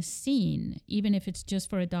on a scene, even if it's just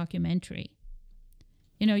for a documentary.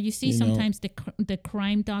 You see sometimes the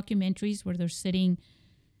crime documentaries where they're sitting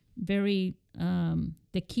very,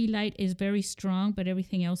 the key light is very strong, but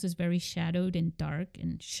everything else is very shadowed and dark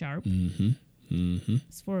and sharp.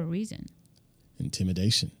 It's for a reason.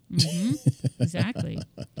 Intimidation. Exactly.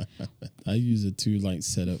 I use a 2-light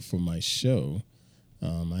setup for my show.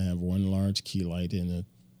 I have one large key light in a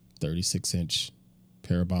 36-inch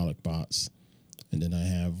parabolic box, and then I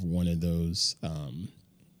have one of those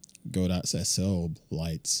Godox SL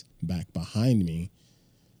lights back behind me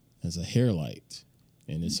as a hair light,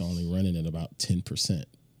 and it's only running at about 10%.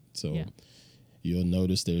 So you'll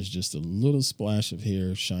notice there's just a little splash of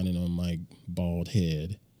hair shining on my bald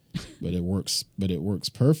head. But it works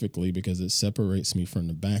perfectly because it separates me from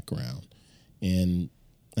the background. And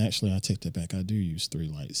actually, I take that back. I do use 3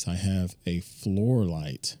 lights. I have a floor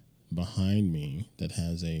light behind me that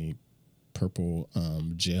has a purple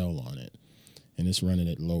gel on it. And it's running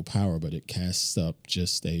at low power, but it casts up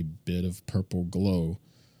just a bit of purple glow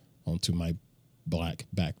onto my black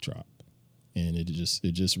backdrop. And it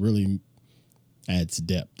just really adds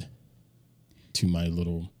depth to my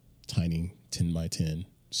little tiny 10 by 10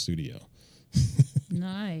 studio.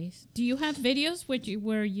 Nice. Do you have videos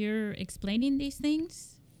where you're explaining these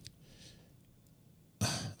things?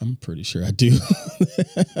 I'm pretty sure I do.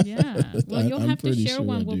 Yeah. Well, you'll have to share sure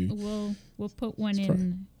one. We'll put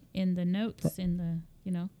one in the notes in the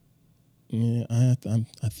Yeah, I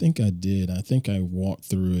think I did. I think I walked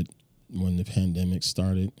through it when the pandemic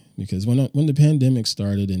started, because when the pandemic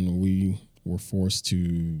started and we were forced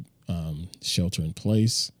to shelter in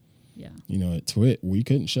place. Yeah. At TWiT, we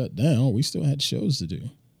couldn't shut down. We still had shows to do.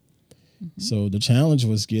 So the challenge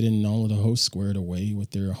was getting all of the hosts squared away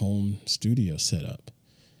with their home studio set up.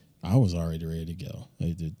 I was already ready to go.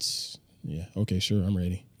 Okay, sure, I'm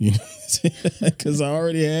ready. Because I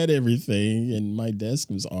already had everything, and my desk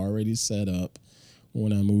was already set up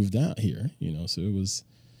when I moved out here. So it was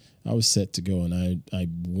I was set to go, and I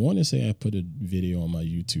want to say I put a video on my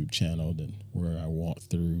YouTube channel where I walked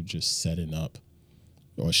through just setting up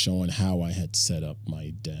or showing how I had set up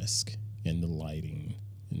my desk and the lighting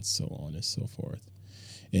and so on and so forth.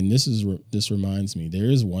 And this reminds me,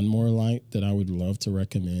 there is one more light that I would love to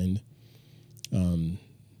recommend.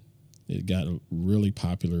 It got really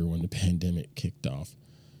popular when the pandemic kicked off.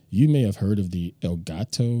 You may have heard of the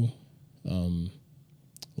Elgato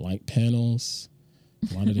light panels.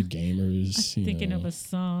 A lot of the gamers. I'm thinking of a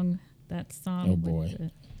song. That song. Oh boy.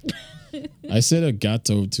 I said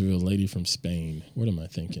Elgato to a lady from Spain. What am I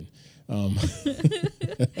thinking? No,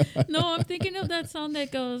 I'm thinking of that song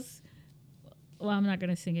that goes. Well, I'm not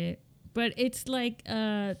gonna sing it, but it's like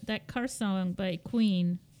that car song by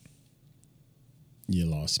Queen. You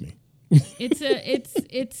lost me. It's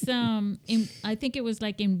I think it was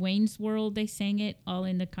like in Wayne's World they sang it all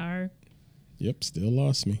in the car. Yep, still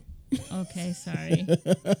lost me. Okay, sorry.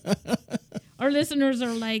 Our listeners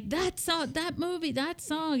are like, that song, that movie, that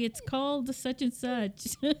song, it's called such and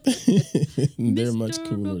such. They're much Mr.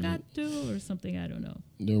 cooler. Rogato or something, I don't know.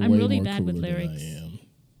 They're I'm way really more bad with cooler than lyrics. I am.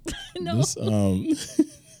 No.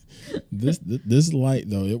 This light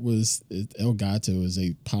though, Elgato is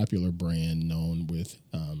a popular brand known with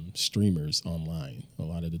streamers online. A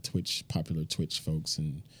lot of the popular Twitch folks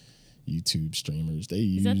and YouTube streamers, they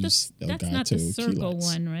use Elgato. That's not the circle key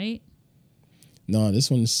lights. one, right? No, this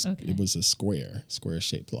one's Okay. It was a square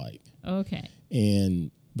shaped light. Okay.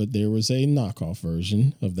 But there was a knockoff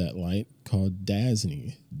version of that light called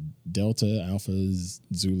Dasny, Delta Alpha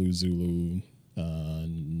Zulu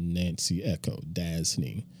Nancy Echo,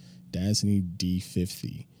 Dasny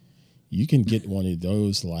D50. You can get one of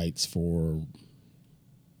those lights for,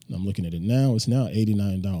 I'm looking at it now, it's now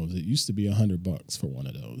 $89. It used to be $100 for one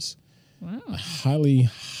of those. Wow. I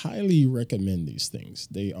highly recommend these things.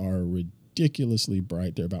 They are ridiculously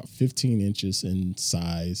bright. They're about 15 inches in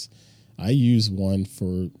size. I use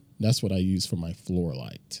that's what I use for my floor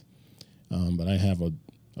light. But I have a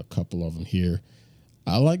couple of them here.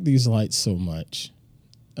 I like these lights so much.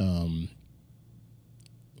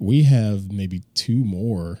 We have maybe two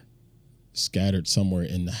more scattered somewhere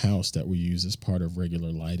in the house that we use as part of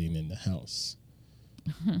regular lighting in the house.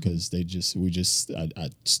 Because I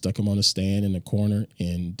stuck them on a stand in the corner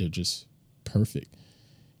and they're just perfect.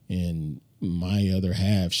 And my other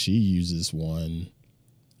half, she uses one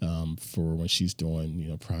for when she's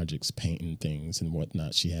doing, projects, painting things and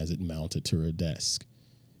whatnot. She has it mounted to her desk.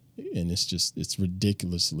 And it's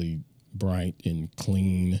ridiculously bright and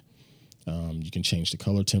clean. You can change the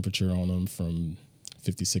color temperature on them from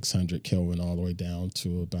 5,600 Kelvin all the way down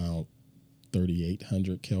to about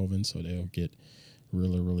 3,800 Kelvin. So they'll get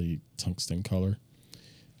really, really tungsten color.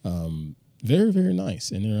 Very, very nice.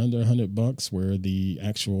 And they're under $100, where the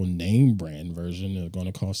actual name brand version are going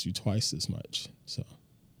to cost you twice as much. So,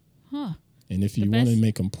 And if you want to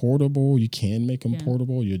make them portable, you can make them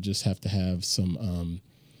portable. You just have to have some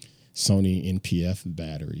Sony NPF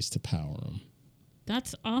batteries to power them.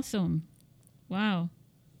 That's awesome. Wow.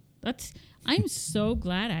 I'm so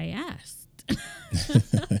glad I asked.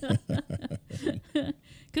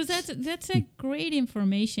 Because that's a great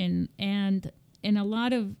information, and a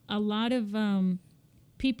lot of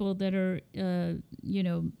people that are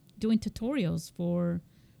doing tutorials for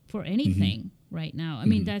anything right now. I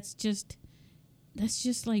mean, that's just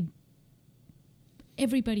like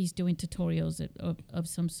everybody's doing tutorials of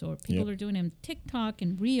some sort. People are doing them TikTok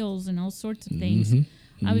and Reels and all sorts of things.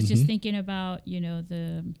 I was just thinking about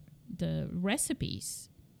the recipes.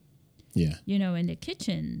 Yeah. In the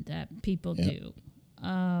kitchen that people do.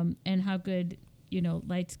 And how good,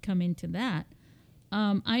 lights come into that.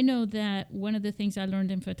 I know that one of the things I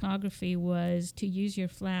learned in photography was to use your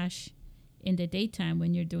flash in the daytime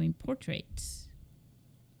when you're doing portraits,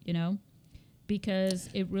 because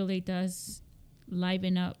it really does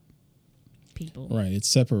liven up people. Right. It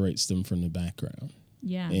separates them from the background.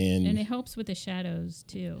 Yeah. And it helps with the shadows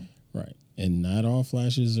too. Right. And not all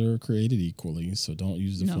flashes are created equally. So don't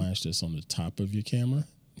use the flash that's on the top of your camera.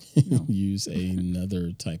 No. Use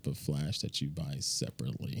another type of flash that you buy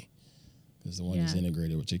separately, because the one that's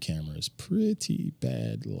integrated with your camera is pretty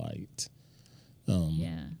bad light.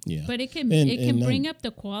 Yeah. But it can bring up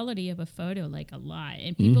the quality of a photo like a lot,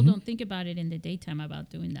 and people don't think about it in the daytime about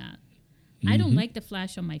doing that. I don't like the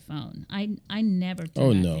flash on my phone. I never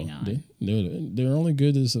turn that thing on. They're only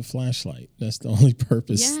good as a flashlight. That's the only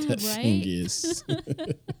purpose thing is.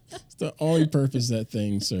 It's the only purpose that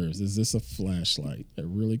thing serves. Is this a flashlight? A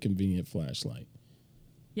really convenient flashlight.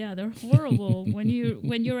 Yeah, they're horrible when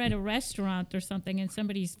you're at a restaurant or something and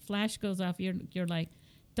somebody's flash goes off. You're like,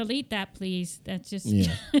 delete that, please. That's just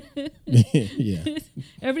Yeah. Yeah.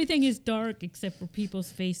 everything is dark except for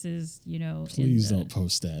people's faces, you know. Please don't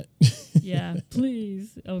post that. Yeah,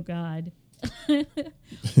 please. Oh God.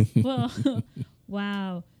 Well,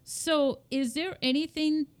 wow. So, is there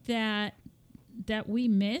anything that we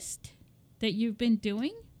missed that you've been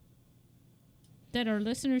doing that our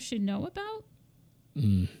listeners should know about?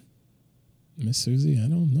 Miss Susie, I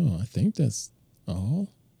don't know. I think that's all.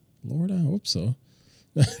 Lord, I hope so.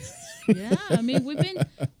 Yeah, I mean we've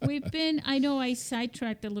been. I know I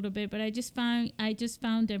sidetracked a little bit, but I just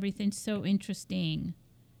found everything so interesting.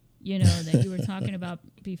 You know, that you were talking about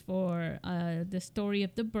before, the story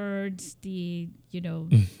of the birds, the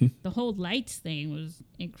whole lights thing was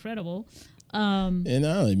incredible. And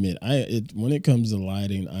I'll admit, when it comes to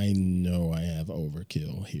lighting, I know I have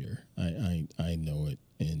overkill here. I know it,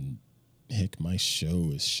 and heck, my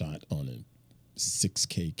show is shot on a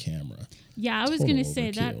 6K camera. Yeah, I was going to say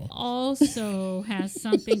that also has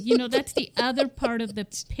something, that's the other part of the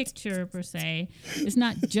picture per se. It's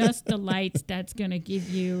not just the lights that's going to give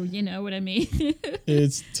you, you know what I mean?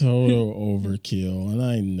 It's total overkill, and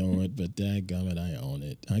I know it, but dadgummit, I own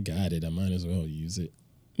it. I got it. I might as well use it.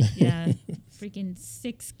 Yeah, freaking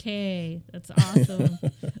 6K. That's awesome.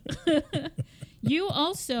 You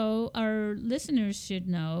also, our listeners should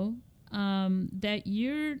know that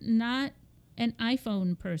you're not an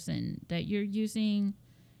iPhone person, that you're using,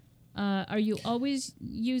 are you always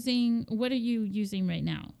using, what are you using right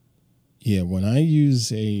now? Yeah, when I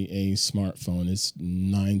use a smartphone, it's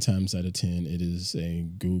 9 times out of 10, it is a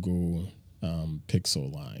Google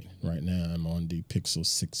Pixel line. Right now, I'm on the Pixel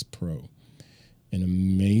 6 Pro. An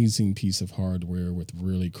amazing piece of hardware with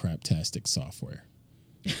really craptastic software.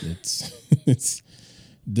 It's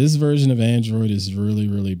this version of Android is really,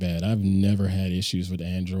 really bad. I've never had issues with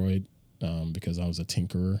Android because I was a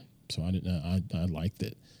tinkerer, so I liked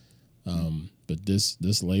it. But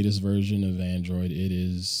this latest version of Android, it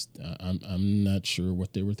is I'm not sure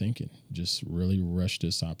what they were thinking. Just really rushed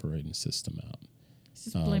this operating system out.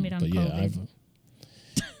 Just blame it on COVID.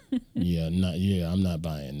 I'm not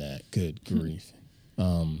buying that. Good grief.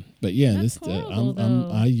 But yeah, That's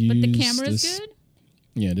horrible, I use. But the camera's good.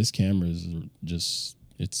 Yeah, this camera is just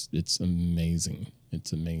it's amazing.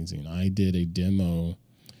 It's amazing. I did a demo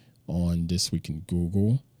on This Week in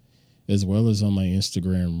Google, as well as on my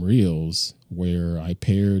Instagram Reels, where I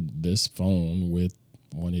paired this phone with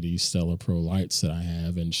one of these Stella Pro lights that I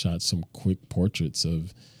have and shot some quick portraits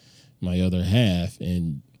of my other half,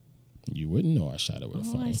 and you wouldn't know I shot it with a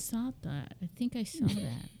phone. Oh, I saw that. I think I saw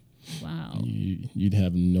that. Wow. You'd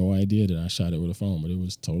have no idea that I shot it with a phone, but it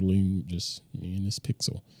was totally just me and this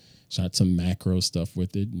Pixel. Shot some macro stuff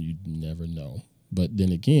with it, and you'd never know. But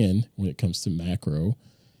then again, when it comes to macro,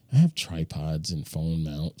 I have tripods and phone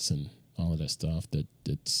mounts and all of that stuff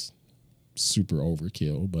that's super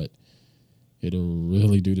overkill, but it'll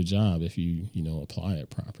really do the job if you apply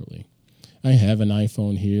it properly. I have an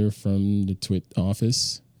iPhone here from the Twit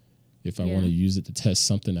office if I want to use it to test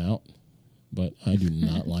something out. But I do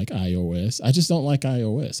not like iOS. I just don't like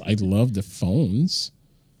iOS. I love the phones.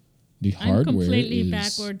 The hardware I'm completely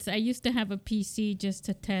backwards. I used to have a PC just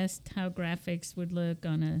to test how graphics would look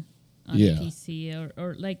on a PC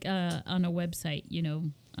or like on a website,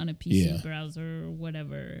 on a PC browser or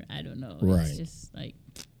whatever. I don't know. Right. It's just like...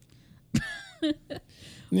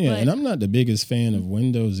 And I'm not the biggest fan of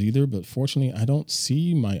Windows either, but fortunately, I don't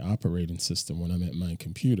see my operating system when I'm at my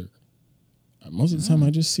computer. Most of the time,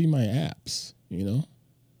 I just see my apps, Yeah.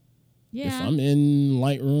 If I'm in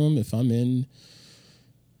Lightroom, if I'm in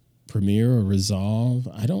Premiere or Resolve,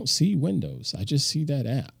 I don't see Windows. I just see that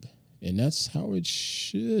app. And that's how it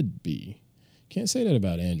should be. Can't say that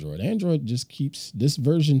about Android. Android just keeps, this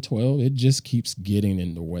version 12, it just keeps getting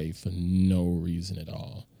in the way for no reason at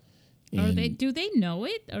all. Do they know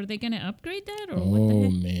it? Are they going to upgrade that? Or what the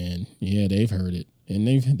heck? Man. Yeah, they've heard it. And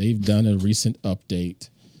they've done a recent update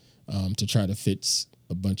to try to fix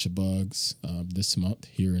a bunch of bugs this month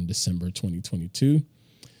here in December 2022.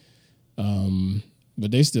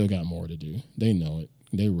 But they still got more to do. They know it.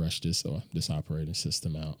 They rushed this operating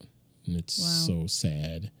system out, and it's so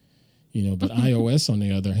sad. But iOS, on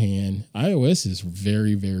the other hand, iOS is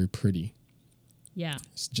very, very pretty. Yeah.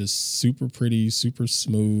 It's just super pretty, super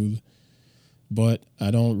smooth, but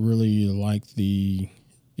I don't really like the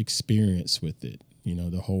experience with it.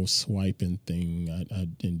 The whole swiping thing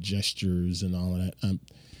and gestures and all of that. I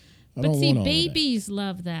don't want all babies that.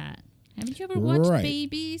 Love that. Haven't you ever watched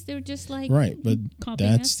babies? They're just like but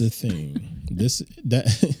that's the thing. That's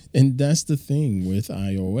the thing with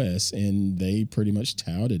iOS, and they pretty much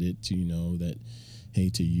touted it to that hey,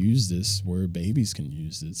 to use this where babies can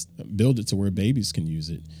use this, build it to where babies can use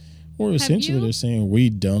it. Or essentially they're saying we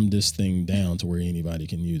dumbed this thing down to where anybody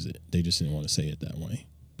can use it. They just didn't want to say it that way.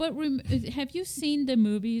 But have you seen the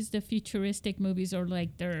movies, the futuristic movies, or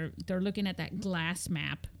like they're looking at that glass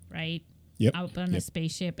map, right? Yep. Out on a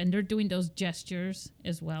spaceship, and they're doing those gestures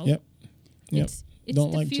as well. Yep. It's Don't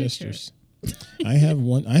the like future. gestures. I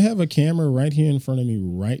have a camera right here in front of me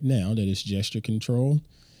right now that is gesture control,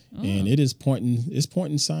 and it is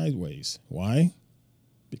pointing sideways. Why?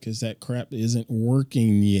 Because that crap isn't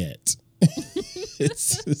working yet.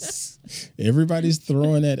 Everybody's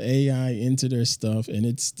throwing that AI into their stuff, and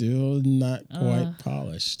it's still not quite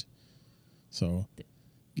polished. So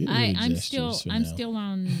I'm still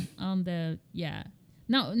on the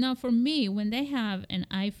Now for me, when they have an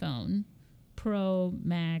iPhone Pro,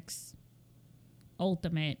 Max,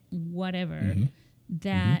 Ultimate, whatever,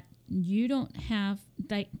 that you don't have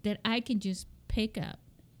that I can just pick up,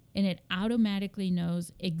 and it automatically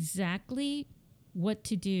knows exactly what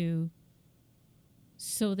to do,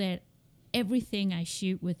 so that everything I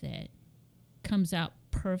shoot with it comes out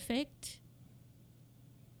perfect,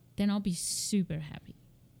 then I'll be super happy.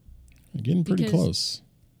 You're getting pretty close.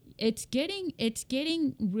 It's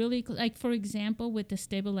getting really like, for example, with the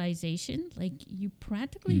stabilization, like you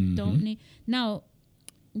practically don't need. Now,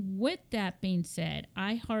 with that being said,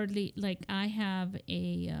 I have a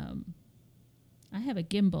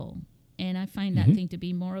gimbal, and I find that thing to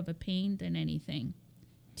be more of a pain than anything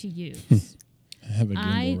to use. I have a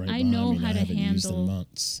gimbal right behind know me how I to haven't used in handle.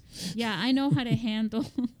 months. Yeah, I know how to handle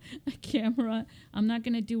a camera. I'm not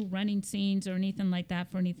going to do running scenes or anything like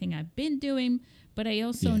that for anything I've been doing. But I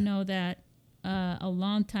also know that a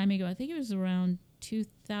long time ago, I think it was around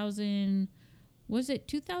 2000, was it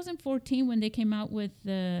 2014 when they came out with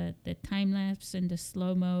the time lapse and the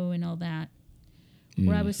slow-mo and all that,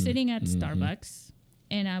 where I was sitting at Starbucks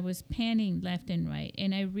and I was panning left and right.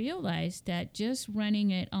 And I realized that just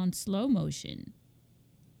running it on slow motion,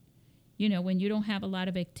 when you don't have a lot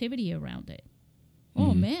of activity around it,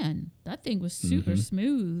 oh man, that thing was super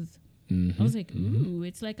smooth. I was like, ooh,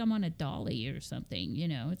 it's like I'm on a dolly or something,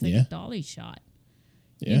 it's like a dolly shot.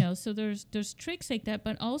 So there's tricks like that,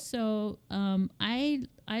 but also I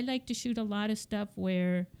like to shoot a lot of stuff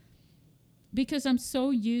where, because I'm so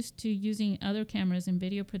used to using other cameras in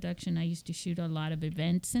video production, I used to shoot a lot of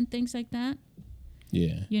events and things like that.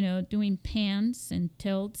 Yeah. Doing pans and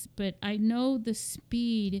tilts, but I know the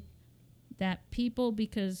speed that people,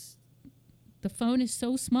 because the phone is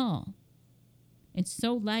so small and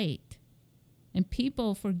so light, and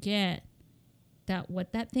people forget that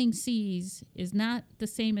what that thing sees is not the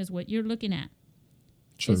same as what you're looking at.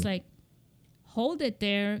 True. It's like, hold it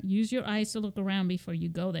there, use your eyes to look around before you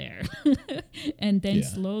go there. And then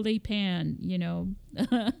slowly pan, the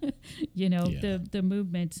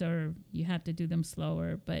movements are, you have to do them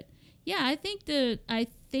slower. But yeah, I think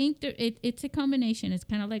it's a combination. It's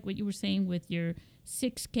kind of like what you were saying with your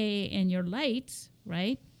 6K and your lights,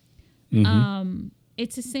 right?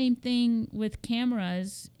 It's the same thing with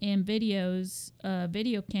cameras and videos,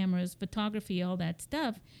 video cameras, photography, all that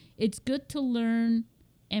stuff. It's good to learn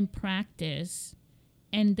and practice,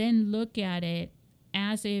 and then look at it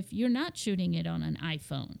as if you're not shooting it on an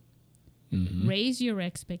iPhone. Raise your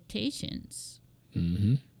expectations.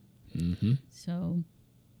 So,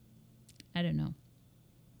 I don't know.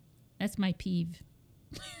 That's my peeve.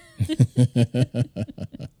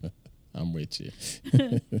 I'm with you.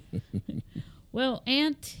 Well,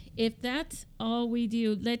 Ant, if that's all we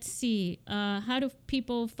do, let's see. How do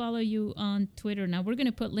people follow you on Twitter? Now, we're going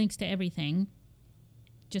to put links to everything.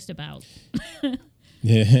 Just about.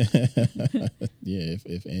 Yeah.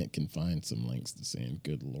 If Ant can find some links to saying,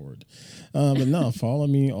 good Lord. But no, follow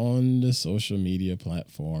me on the social media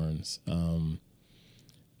platforms.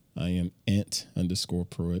 I am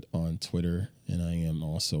Ant_Pruitt on Twitter, and I am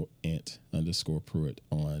also Ant_Pruitt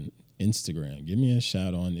on Instagram. Give me a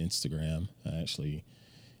shout on Instagram. I actually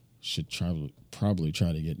should probably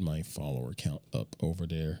try to get my follower count up over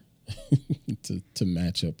there to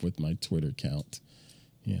match up with my Twitter count.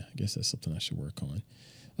 Yeah, I guess that's something I should work on.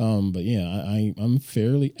 But yeah, I'm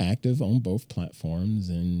fairly active on both platforms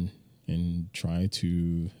and try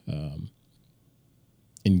to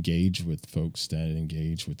engage with folks that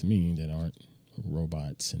engage with me that aren't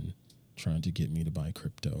robots and trying to get me to buy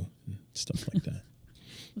crypto and stuff like that.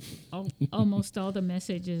 Almost all the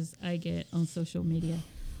messages I get on social media.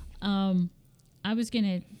 I was going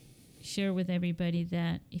to share with everybody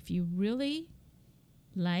that if you really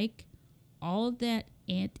like all that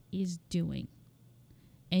Ant is doing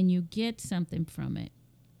and you get something from it,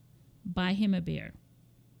 buy him a beer.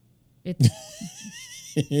 It's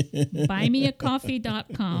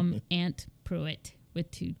buymeacoffee.com, Aunt Pruitt with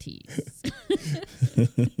 2 T's.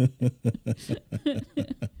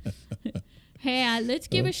 Hey, let's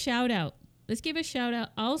give a shout out. Let's give a shout out.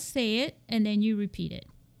 I'll say it and then you repeat it.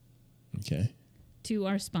 Okay. To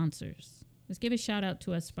our sponsors. Let's give a shout out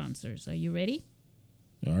to our sponsors. Are you ready?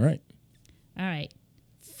 All right. All right.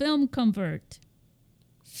 Film Convert.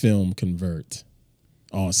 Film Convert.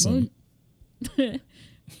 Awesome.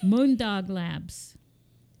 Moondog Labs.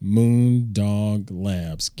 Moondog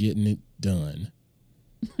Labs. Getting it done.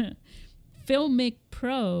 Filmic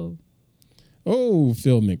Pro. Oh,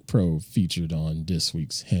 Filmic Pro featured on this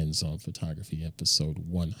week's Hands-On Photography episode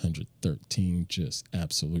 113. Just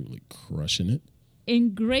absolutely crushing it.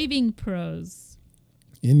 Engraving Pros.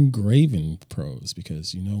 Engraving Pros,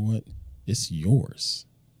 because you know what? It's yours.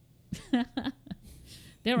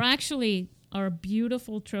 There actually are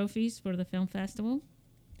beautiful trophies for the film festival.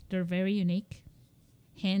 They're very unique.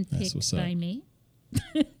 Handpicked by me.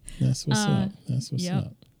 That's what's up. That's what's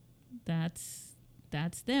up. That's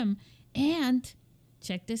them. And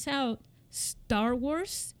check this out. Star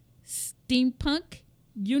Wars Steampunk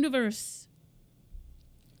Universe.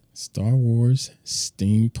 Star Wars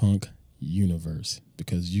Steampunk Universe.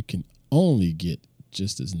 Because you can only get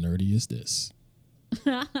just as nerdy as this.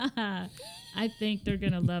 I think they're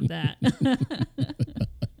going to love that.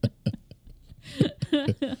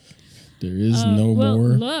 There is no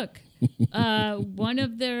more. Look, one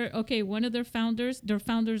of their founders, their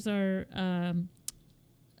founders are,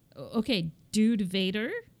 Dude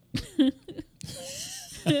Vader.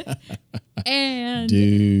 And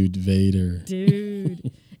Dude Vader.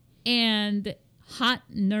 Dude. And Hot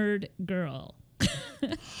Nerd Girl.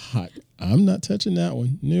 Hot. I'm not touching that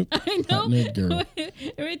one. Nope. I know. Hot Nerd Girl.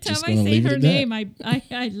 Every time I say her name, I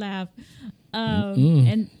laugh.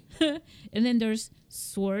 And and then there's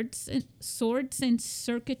Swords and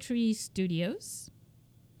Circuitry Studios.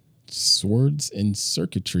 Swords and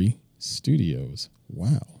Circuitry Studios.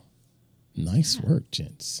 Wow. Nice work,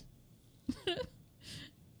 gents.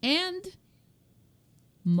 And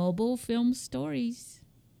Mobile Film Stories.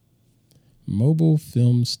 Mobile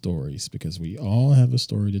Film Stories, because we all have a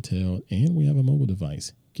story to tell and we have a mobile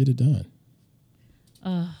device. Get it done.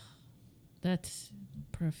 That's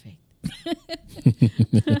perfect.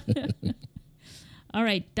 All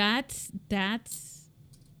right, that's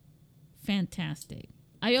fantastic.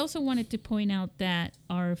 I also wanted to point out that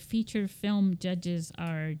our feature film judges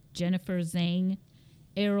are Jennifer Zhang,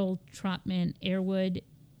 Errol Trotman Airwood,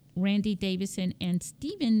 Randy Davison, and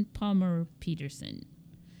Stephen Palmer Peterson.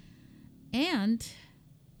 And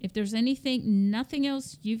if there's nothing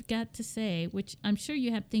else you've got to say, which I'm sure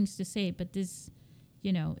you have things to say, but this,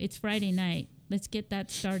 it's Friday night. Let's get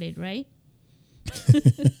that started, right?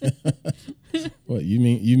 What, you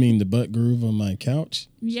mean the butt groove on my couch?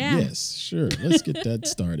 Yeah. Yes, sure. Let's get that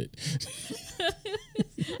started.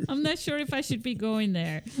 I'm not sure if I should be going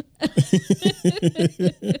there.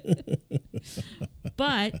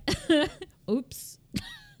 But oops.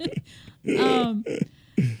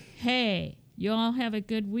 Hey, you all have a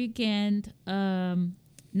good weekend.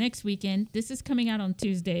 Next weekend, this is coming out on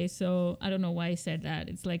Tuesday, so I don't know why I said that.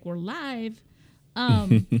 It's like we're live.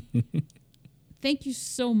 Thank you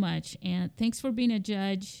so much, and thanks for being a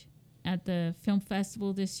judge at the film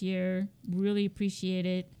festival this year. Really appreciate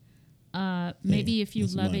it. Maybe if you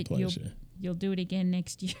love it, you'll do it again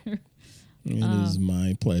next year. It is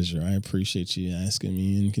my pleasure. I appreciate you asking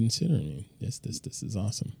me and considering me. This is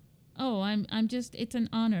awesome. Oh, I'm just, it's an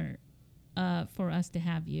honor for us to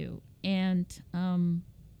have you. And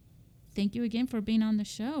thank you again for being on the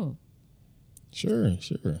show. Sure.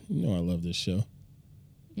 You know I love this show.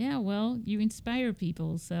 Yeah, well, you inspire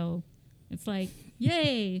people, so it's like,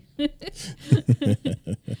 yay.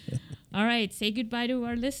 All right, say goodbye to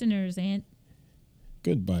our listeners, Aunt.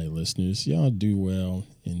 Goodbye, listeners. Y'all do well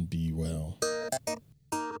and be well.